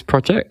these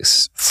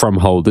projects from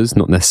holders,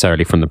 not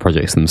necessarily from the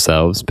projects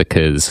themselves,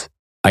 because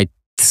I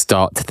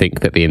start to think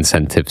that the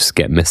incentives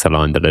get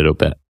misaligned a little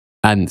bit.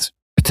 And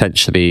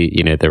potentially,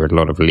 there are a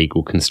lot of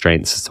legal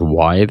constraints as to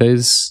why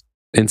those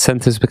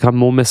incentives become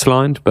more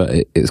misaligned, but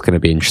it's going to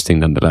be interesting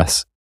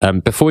nonetheless.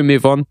 Before we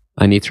move on,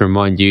 I need to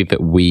remind you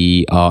that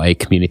we are a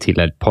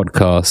community-led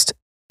podcast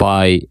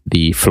by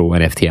the Floor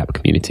NFT app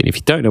community. And if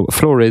you don't know what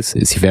Floor is,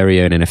 it's your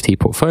very own NFT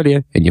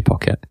portfolio in your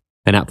pocket.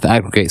 An app that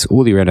aggregates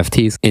all your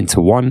NFTs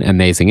into one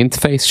amazing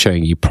interface,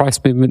 showing you price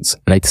movements,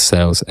 latest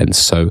sales, and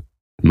so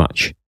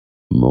much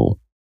more.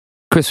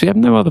 Chris, we have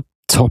no other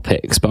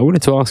topics, but I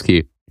wanted to ask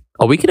you,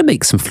 are we going to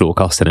make some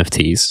Floorcast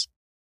NFTs?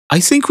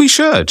 I think we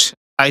should.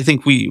 I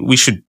think we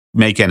should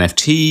make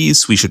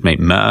NFTs. We should make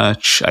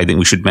merch. I think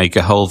we should make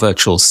a whole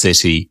virtual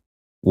city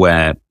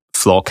where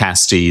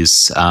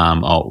Floorcasties,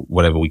 or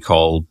whatever we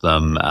call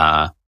them,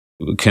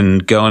 can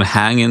go and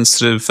hang and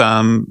sort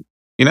of,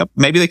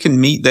 maybe they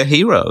can meet their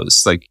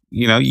heroes.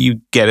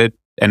 You get an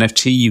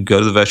NFT, you go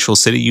to the virtual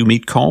city, you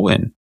meet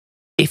Corwin.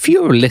 If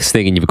you're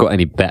listening and you've got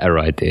any better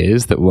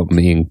ideas than what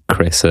me and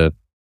Chris are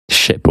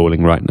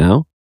shitballing right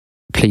now,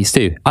 please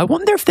do. I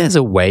wonder if there's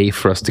a way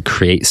for us to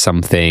create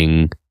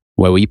something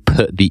where we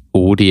put the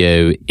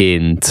audio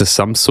into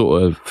some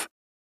sort of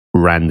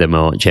random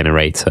art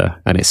generator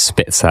and it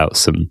spits out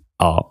some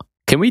art.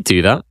 Can we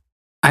do that?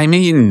 I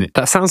mean,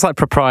 that sounds like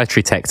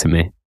proprietary tech to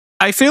me.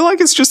 I feel like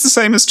it's just the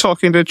same as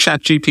talking to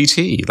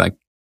ChatGPT.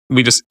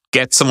 We just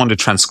get someone to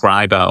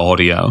transcribe our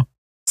audio,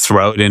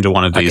 throw it into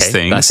one of these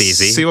things. That's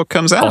easy. See what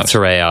comes out.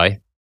 Otter AI.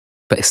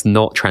 But it's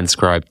not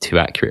transcribed too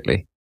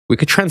accurately. We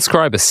could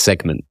transcribe a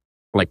segment,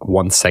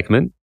 one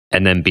segment,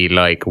 and then be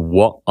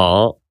what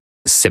art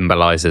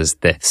symbolizes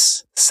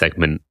this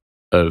segment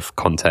of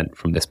content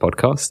from this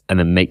podcast, and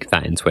then make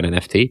that into an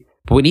NFT.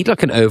 But we need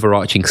like an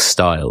overarching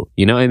style.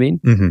 You know what I mean?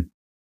 Mm-hmm.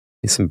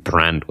 There's some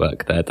brand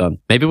work there done.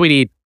 Maybe we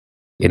need,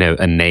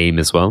 a name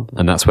as well.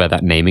 And that's where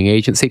that naming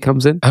agency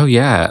comes in. Oh,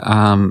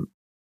 yeah.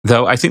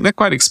 Though I think they're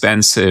quite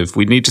expensive.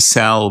 We need to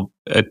sell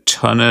a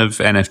ton of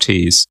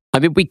NFTs. I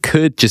mean, we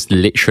could just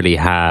literally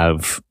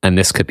have, and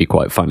this could be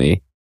quite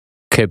funny,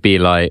 could be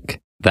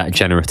like that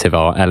generative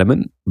art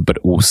element, but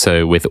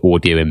also with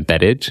audio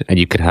embedded. And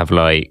you could have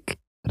like,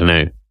 I don't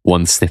know,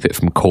 one snippet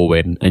from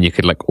Corwin, and you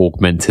could like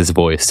augment his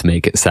voice to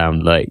make it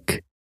sound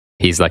like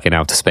he's like in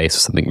outer space or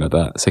something like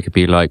that. So it could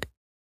be like,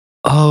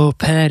 "Oh,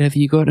 Ped, have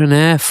you got an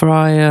air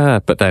fryer?"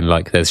 But then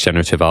like there's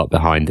generative art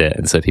behind it.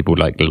 And so people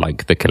like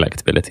the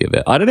collectability of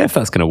it. I don't know if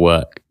that's going to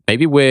work.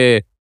 Maybe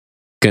we're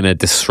going to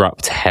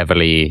disrupt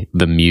heavily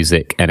the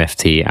music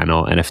NFT and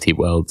our NFT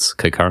worlds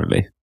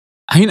concurrently.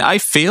 I mean, I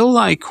feel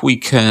like we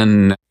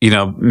can,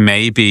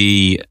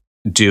 maybe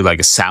do like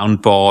a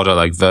soundboard or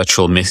like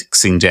virtual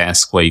mixing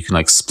desk where you can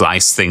like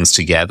splice things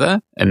together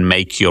and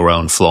make your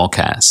own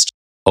Floorcast.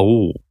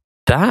 Oh,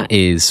 that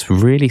is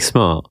really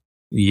smart.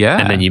 Yeah.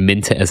 And then you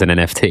mint it as an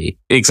NFT.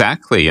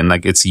 Exactly. And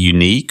like it's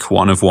unique,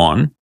 one of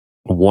one.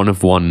 One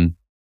of one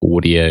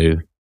audio.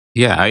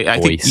 Yeah. I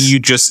think you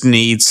just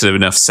need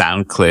enough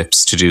sound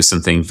clips to do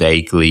something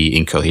vaguely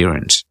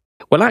incoherent.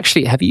 Well,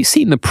 actually, have you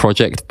seen the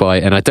project by,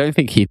 and I don't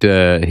think he'd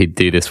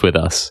do this with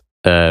us.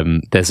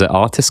 There's an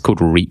artist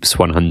called Reaps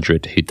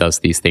 100 who does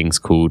these things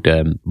called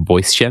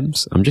voice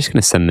gems. I'm just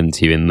going to send them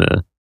to you in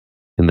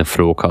the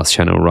Floorcast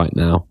channel right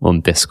now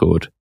on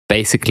Discord.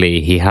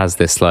 Basically, he has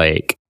this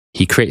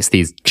he creates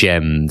these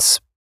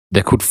gems.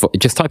 They're called,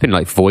 just type in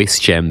like voice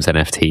gems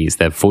NFTs.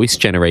 They're voice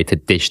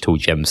generated digital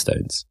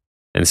gemstones.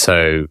 And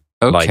so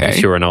like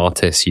if you're an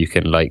artist, you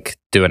can like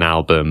do an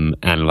album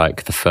and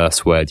like the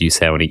first word you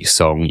say on each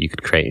song, you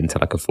could create into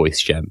like a voice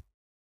gem.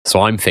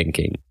 So I'm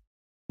thinking,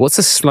 what's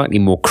a slightly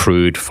more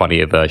crude,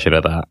 funnier version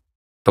of that,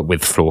 but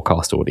with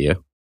Floorcast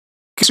audio?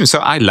 So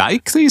I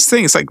like these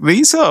things. Like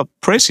these are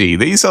pretty.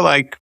 These are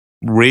like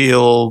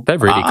real. They're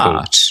really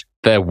art. Cool.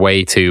 They're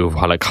way too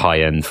like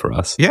high end for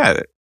us. Yeah.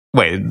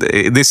 Wait,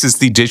 this is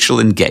the digital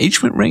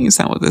engagement ring. Is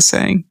that what they're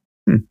saying?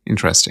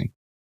 Interesting.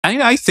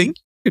 I think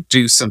you could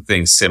do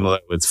something similar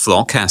with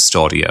Floorcast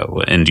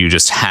audio, and you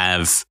just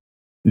have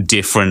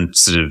different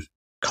sort of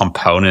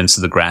components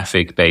of the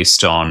graphic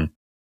based on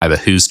either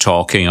who's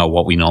talking or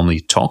what we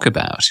normally talk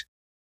about.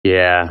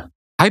 Yeah.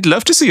 I'd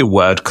love to see a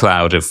word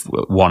cloud of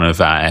one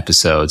of our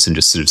episodes and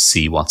just sort of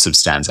see what sort of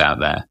stands out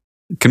there.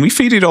 Can we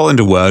feed it all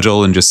into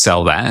Wordle and just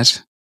sell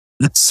that?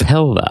 Let's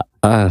sell that.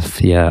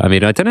 Yeah. I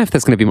mean, I don't know if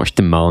there's going to be much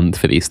demand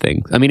for these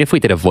things. I mean, if we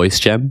did a voice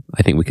gem,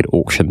 I think we could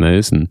auction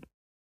those and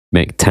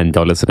make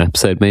 $10 an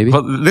episode, maybe.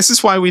 Well, this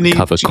is why we need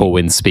cover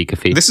Corwin's speaker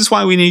fee. This is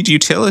why we need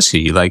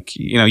utility. Like,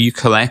 you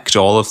collect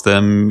all of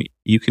them.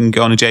 You can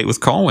go on a date with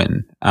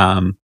Corwin.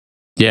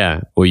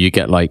 Yeah, or you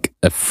get like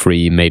a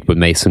free Made with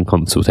Mason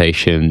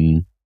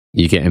consultation.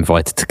 You get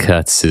invited to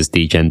Curtis's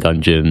DGen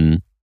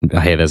dungeon.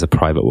 I hear there's a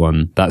private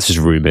one. That's just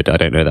rumored. I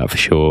don't know that for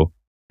sure.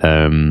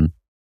 Don't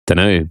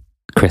know.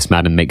 Chris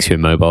Madden makes you a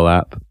mobile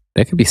app.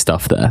 There could be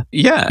stuff there.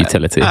 Yeah.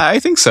 Utility. I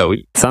think so.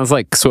 Sounds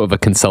like sort of a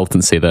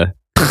consultancy there.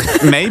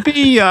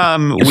 Maybe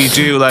we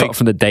do like apart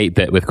from the date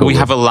bit with Corwin. We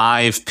have a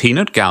live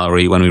peanut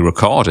gallery when we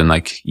record, and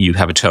like you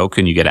have a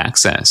token, you get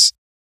access.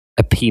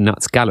 A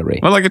peanuts gallery?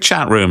 Well, like a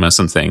chat room or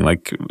something.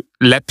 Like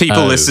let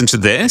people listen to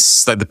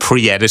this, like the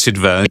pre-edited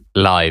version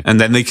live, and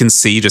then they can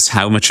see just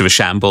how much of a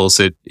shambles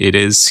it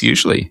is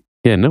usually.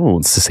 Yeah, no one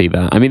wants to see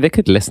that. I mean, they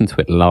could listen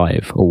to it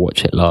live or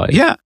watch it live.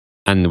 Yeah.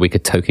 And we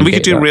could token. We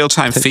could do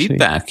real-time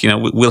feedback.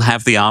 We'll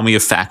have the army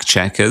of fact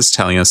checkers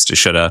telling us to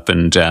shut up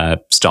and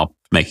stop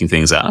making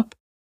things up.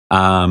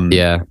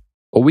 Yeah.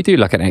 Or we do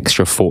like an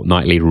extra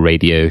fortnightly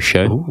radio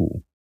show.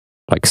 Ooh.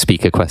 Like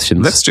speaker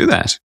questions. Let's do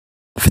that.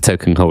 For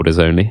token holders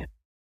only.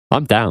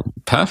 I'm down.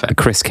 Perfect. A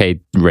Chris K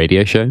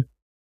radio show.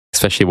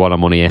 Especially while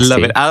I'm on EST.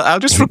 Love it. I'll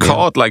just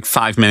record like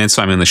 5 minutes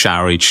when I'm in the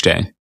shower each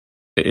day.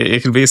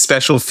 It can be a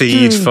special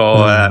feed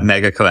for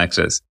mega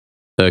collectors.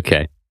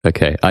 Okay.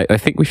 I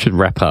think we should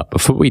wrap up.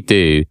 Before we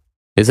do,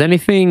 has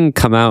anything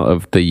come out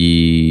of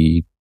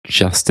the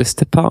Justice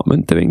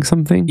Department doing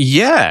something?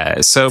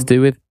 Yeah. So to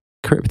do with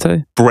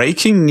crypto?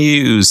 Breaking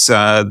news.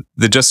 The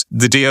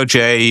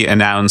DOJ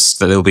announced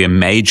that there'll be a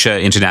major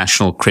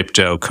international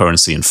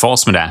cryptocurrency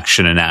enforcement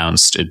action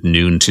announced at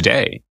noon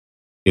today.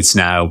 It's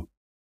now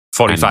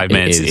 45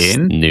 minutes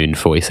in. Noon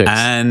 46.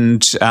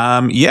 And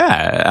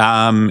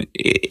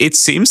it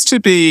seems to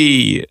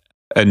be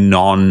a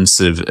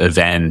non-sort of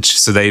event.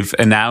 So they've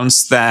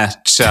announced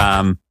that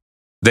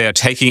they are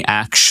taking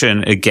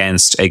action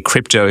against a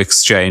crypto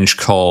exchange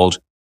called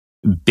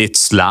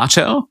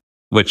Bitslato,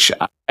 which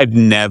I've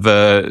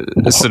never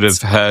sort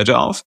of heard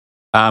of.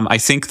 I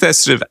think they're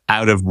sort of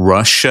out of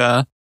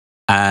Russia,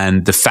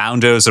 and the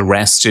founder was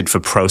arrested for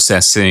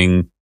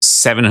processing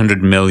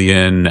 700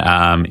 million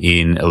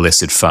in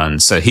illicit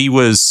funds. So he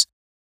was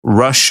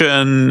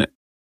Russian,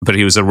 but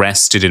he was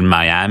arrested in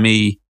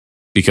Miami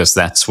because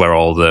that's where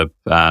all the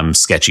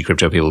sketchy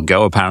crypto people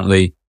go,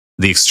 apparently.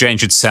 The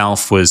exchange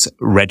itself was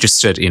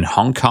registered in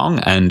Hong Kong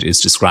and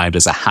is described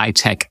as a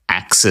high-tech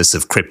axis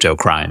of crypto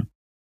crime.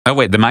 Oh,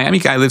 wait, the Miami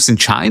guy lives in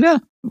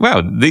China?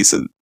 Wow, these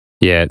are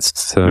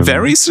it's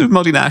very sort of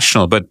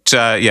multinational. But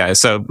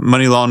so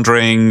money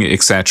laundering,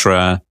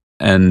 etc.,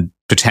 and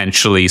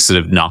potentially sort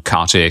of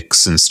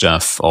narcotics and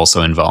stuff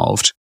also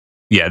involved.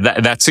 Yeah,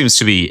 that seems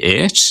to be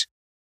it.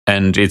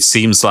 And it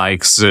seems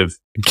like sort of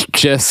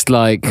just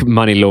like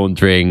money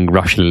laundering,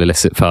 Russian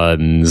illicit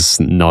funds,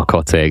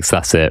 narcotics.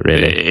 That's it,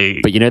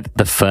 really. But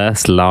the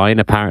first line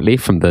apparently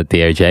from the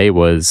DOJ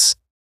was,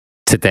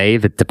 "Today,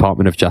 the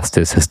Department of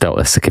Justice has dealt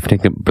a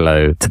significant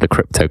blow to the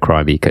crypto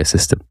crime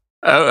ecosystem."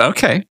 Oh,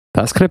 okay.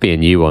 That's going to be a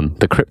new one.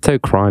 The crypto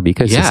crime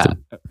ecosystem.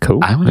 Yeah. Cool.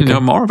 I want to know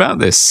more about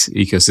this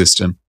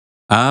ecosystem.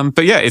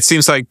 But yeah, it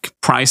seems like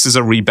prices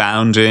are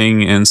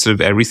rebounding and sort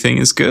of everything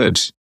is good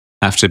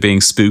after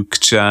being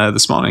spooked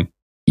this morning.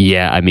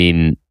 Yeah, I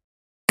mean,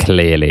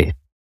 clearly.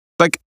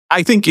 Like,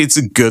 I think it's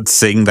a good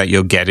thing that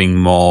you're getting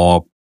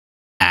more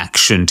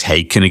action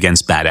taken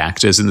against bad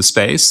actors in the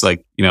space.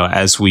 Like,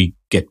 as we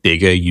get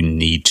bigger, you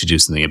need to do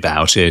something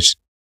about it.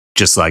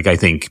 Just like I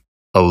think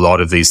a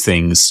lot of these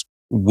things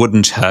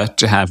wouldn't hurt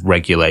to have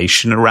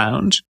regulation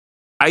around.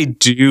 I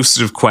do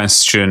sort of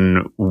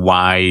question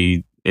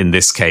why, in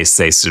this case,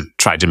 they sort of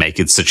tried to make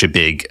it such a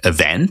big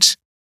event.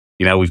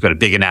 We've got a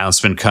big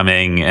announcement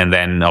coming, and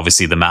then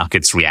obviously the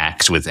markets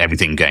react with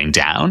everything going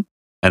down.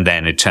 And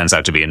then it turns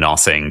out to be a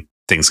nothing.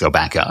 Things go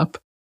back up.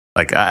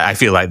 Like, I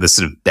feel like there's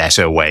sort of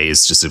better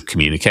ways to sort of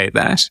communicate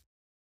that.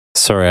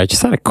 Sorry, I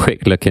just had a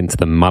quick look into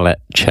the mullet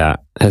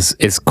chat. Is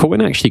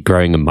Corbyn actually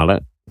growing a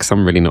mullet? Because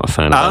I'm really not a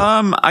fan of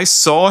that. I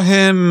saw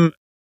him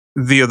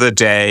the other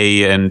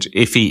day, and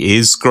if he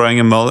is growing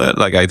a mullet,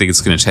 like, I think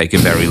it's going to take a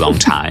very long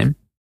time.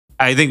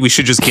 I think we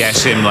should just get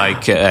him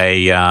like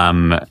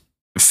a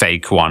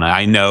fake one.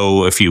 I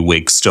know a few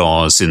wig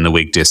stores in the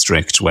wig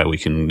district where we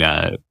can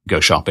go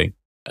shopping.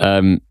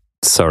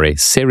 Sorry,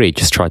 Siri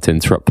just tried to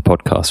interrupt the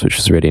podcast, which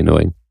was really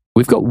annoying.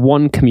 We've got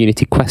one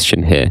community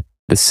question here.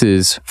 This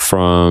is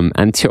from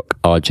Antioch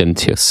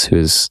Argentius, who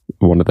is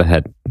one of the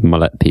head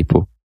mullet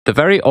people. The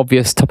very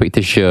obvious topic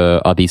du jour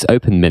are these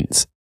open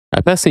mints.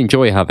 I personally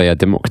enjoy how they are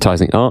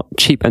democratizing art,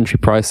 cheap entry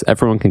price,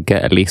 everyone can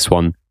get at least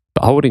one,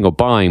 but holding or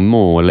buying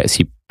more lets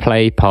you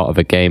play part of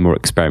a game or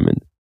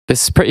experiment.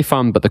 This is pretty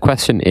fun, but the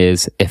question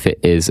is if it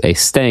is a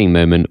staying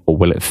moment or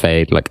will it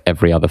fade like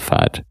every other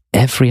fad?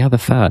 Every other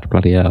fad?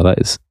 Bloody hell,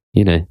 that is,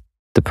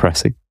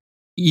 depressing.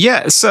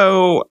 Yeah,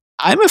 so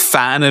I'm a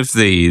fan of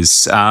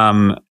these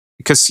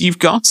because you've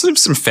got sort of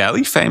some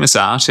fairly famous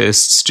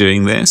artists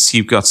doing this.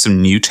 You've got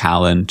some new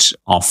talent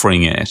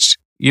offering it.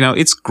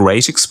 It's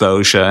great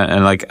exposure.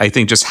 And like, I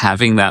think just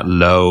having that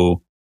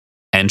low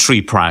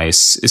entry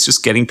price is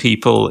just getting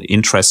people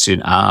interested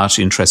in art,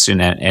 interested in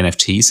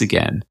NFTs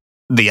again.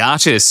 The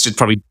artist, it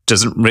probably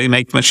doesn't really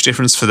make much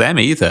difference for them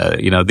either.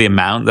 The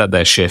amount that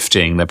they're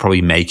shifting, they're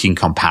probably making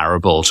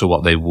comparable to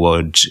what they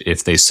would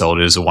if they sold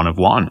it as a one of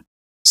one.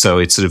 So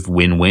it's sort of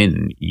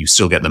win-win. You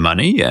still get the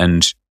money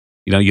and,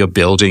 you're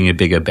building a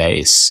bigger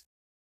base.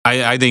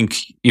 I think,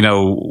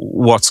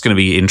 what's going to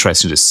be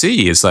interesting to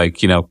see is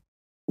like,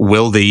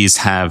 will these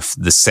have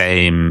the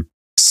same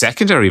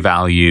secondary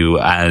value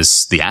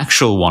as the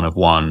actual one of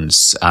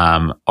ones?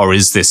 Or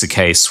is this a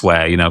case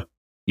where,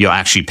 you're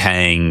actually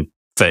paying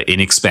for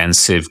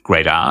inexpensive,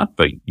 great art,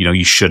 but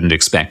you shouldn't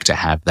expect to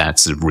have that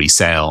sort of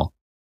resale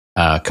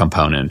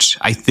component.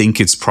 I think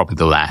it's probably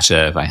the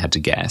latter, if I had to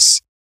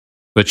guess.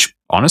 Which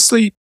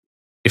honestly,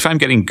 if I'm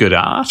getting good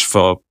art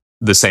for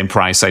the same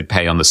price I'd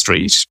pay on the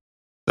street,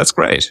 that's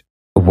great.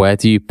 Where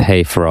do you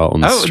pay for art on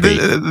the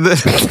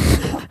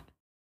street?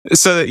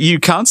 So you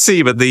can't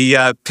see, but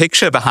the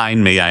picture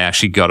behind me, I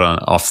actually got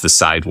off the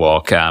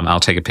sidewalk. I'll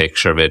take a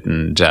picture of it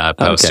and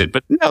post it.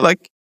 But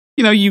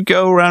you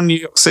go around New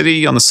York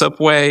City on the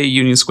subway,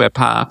 Union Square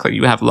Park, like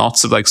you have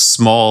lots of like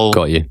small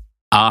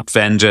art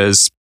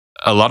vendors.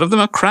 A lot of them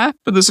are crap,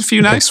 but there's a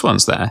few nice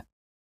ones there.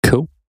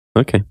 Cool.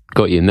 Okay.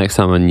 Got you. Next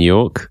time in New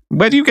York.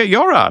 Where do you get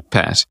your art,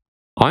 Pat?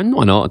 I'm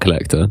not an art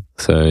collector,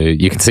 so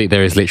you can see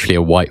there is literally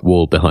a white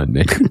wall behind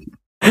me.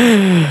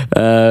 Right,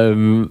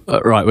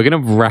 we're going to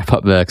wrap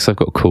up there because I've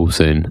got a call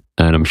soon,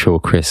 and I'm sure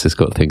Chris has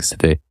got things to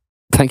do.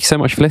 Thank you so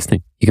much for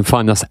listening. You can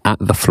find us at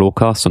The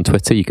Floorcast on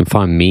Twitter. You can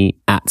find me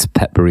at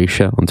Pet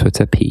Barisha on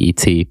Twitter,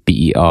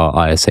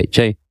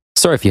 PetBerisha.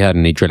 Sorry if you heard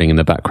any drilling in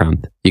the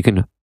background. You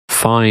can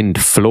find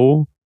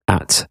Floor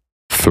at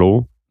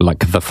Floor,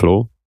 like The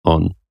Floor,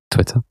 on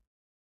Twitter.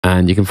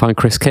 And you can find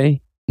Chris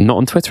K, not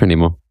on Twitter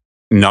anymore.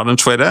 Not on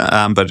Twitter,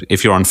 but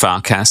if you're on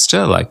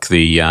Farcaster, like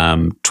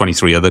the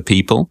 23 other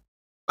people,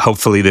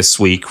 hopefully this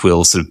week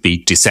we'll sort of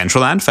beat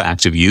Decentraland for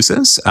active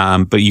users.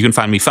 But you can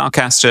find me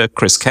Farcaster,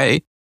 Chris K,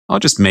 or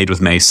just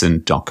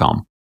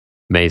madewithmason.com.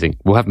 Amazing.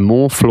 We'll have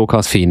more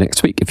Floorcast for you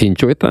next week. If you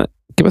enjoyed that,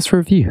 give us a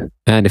review.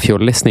 And if you're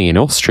listening in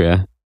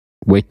Austria,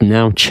 we're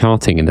now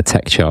charting in the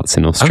tech charts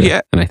in Austria. Oh,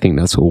 yeah. And I think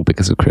that's all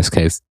because of Chris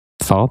K's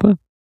father.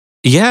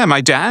 Yeah,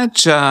 my dad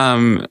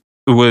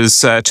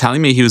was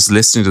telling me he was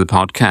listening to the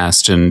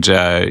podcast, and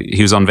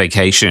he was on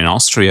vacation in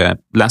Austria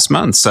last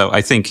month. So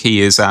I think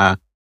he is our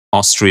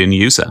Austrian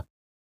user.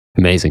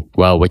 Amazing.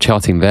 Well, we're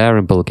charting there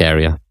in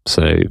Bulgaria.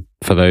 So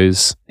for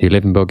those who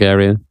live in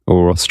Bulgaria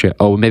or Austria,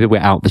 maybe we're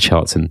out the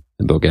charts in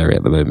Bulgaria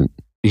at the moment.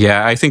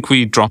 Yeah, I think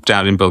we dropped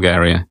out in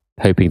Bulgaria.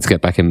 Hoping to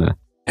get back in there.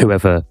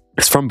 Whoever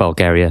is from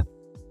Bulgaria,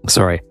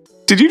 sorry.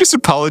 Did you just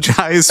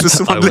apologize to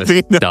someone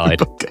living in Bulgaria?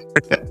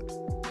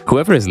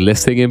 Whoever is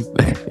listening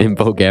in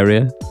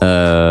Bulgaria,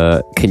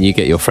 can you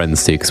get your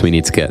friends too? Because we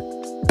need to get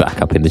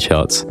back up in the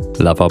charts.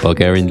 Love our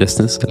Bulgarian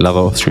listeners. Love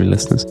our Austrian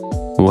listeners.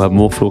 We'll have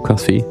more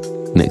Floorcast for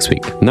you next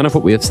week. None of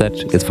what we have said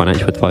is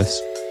financial advice,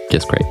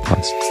 just great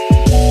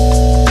advice.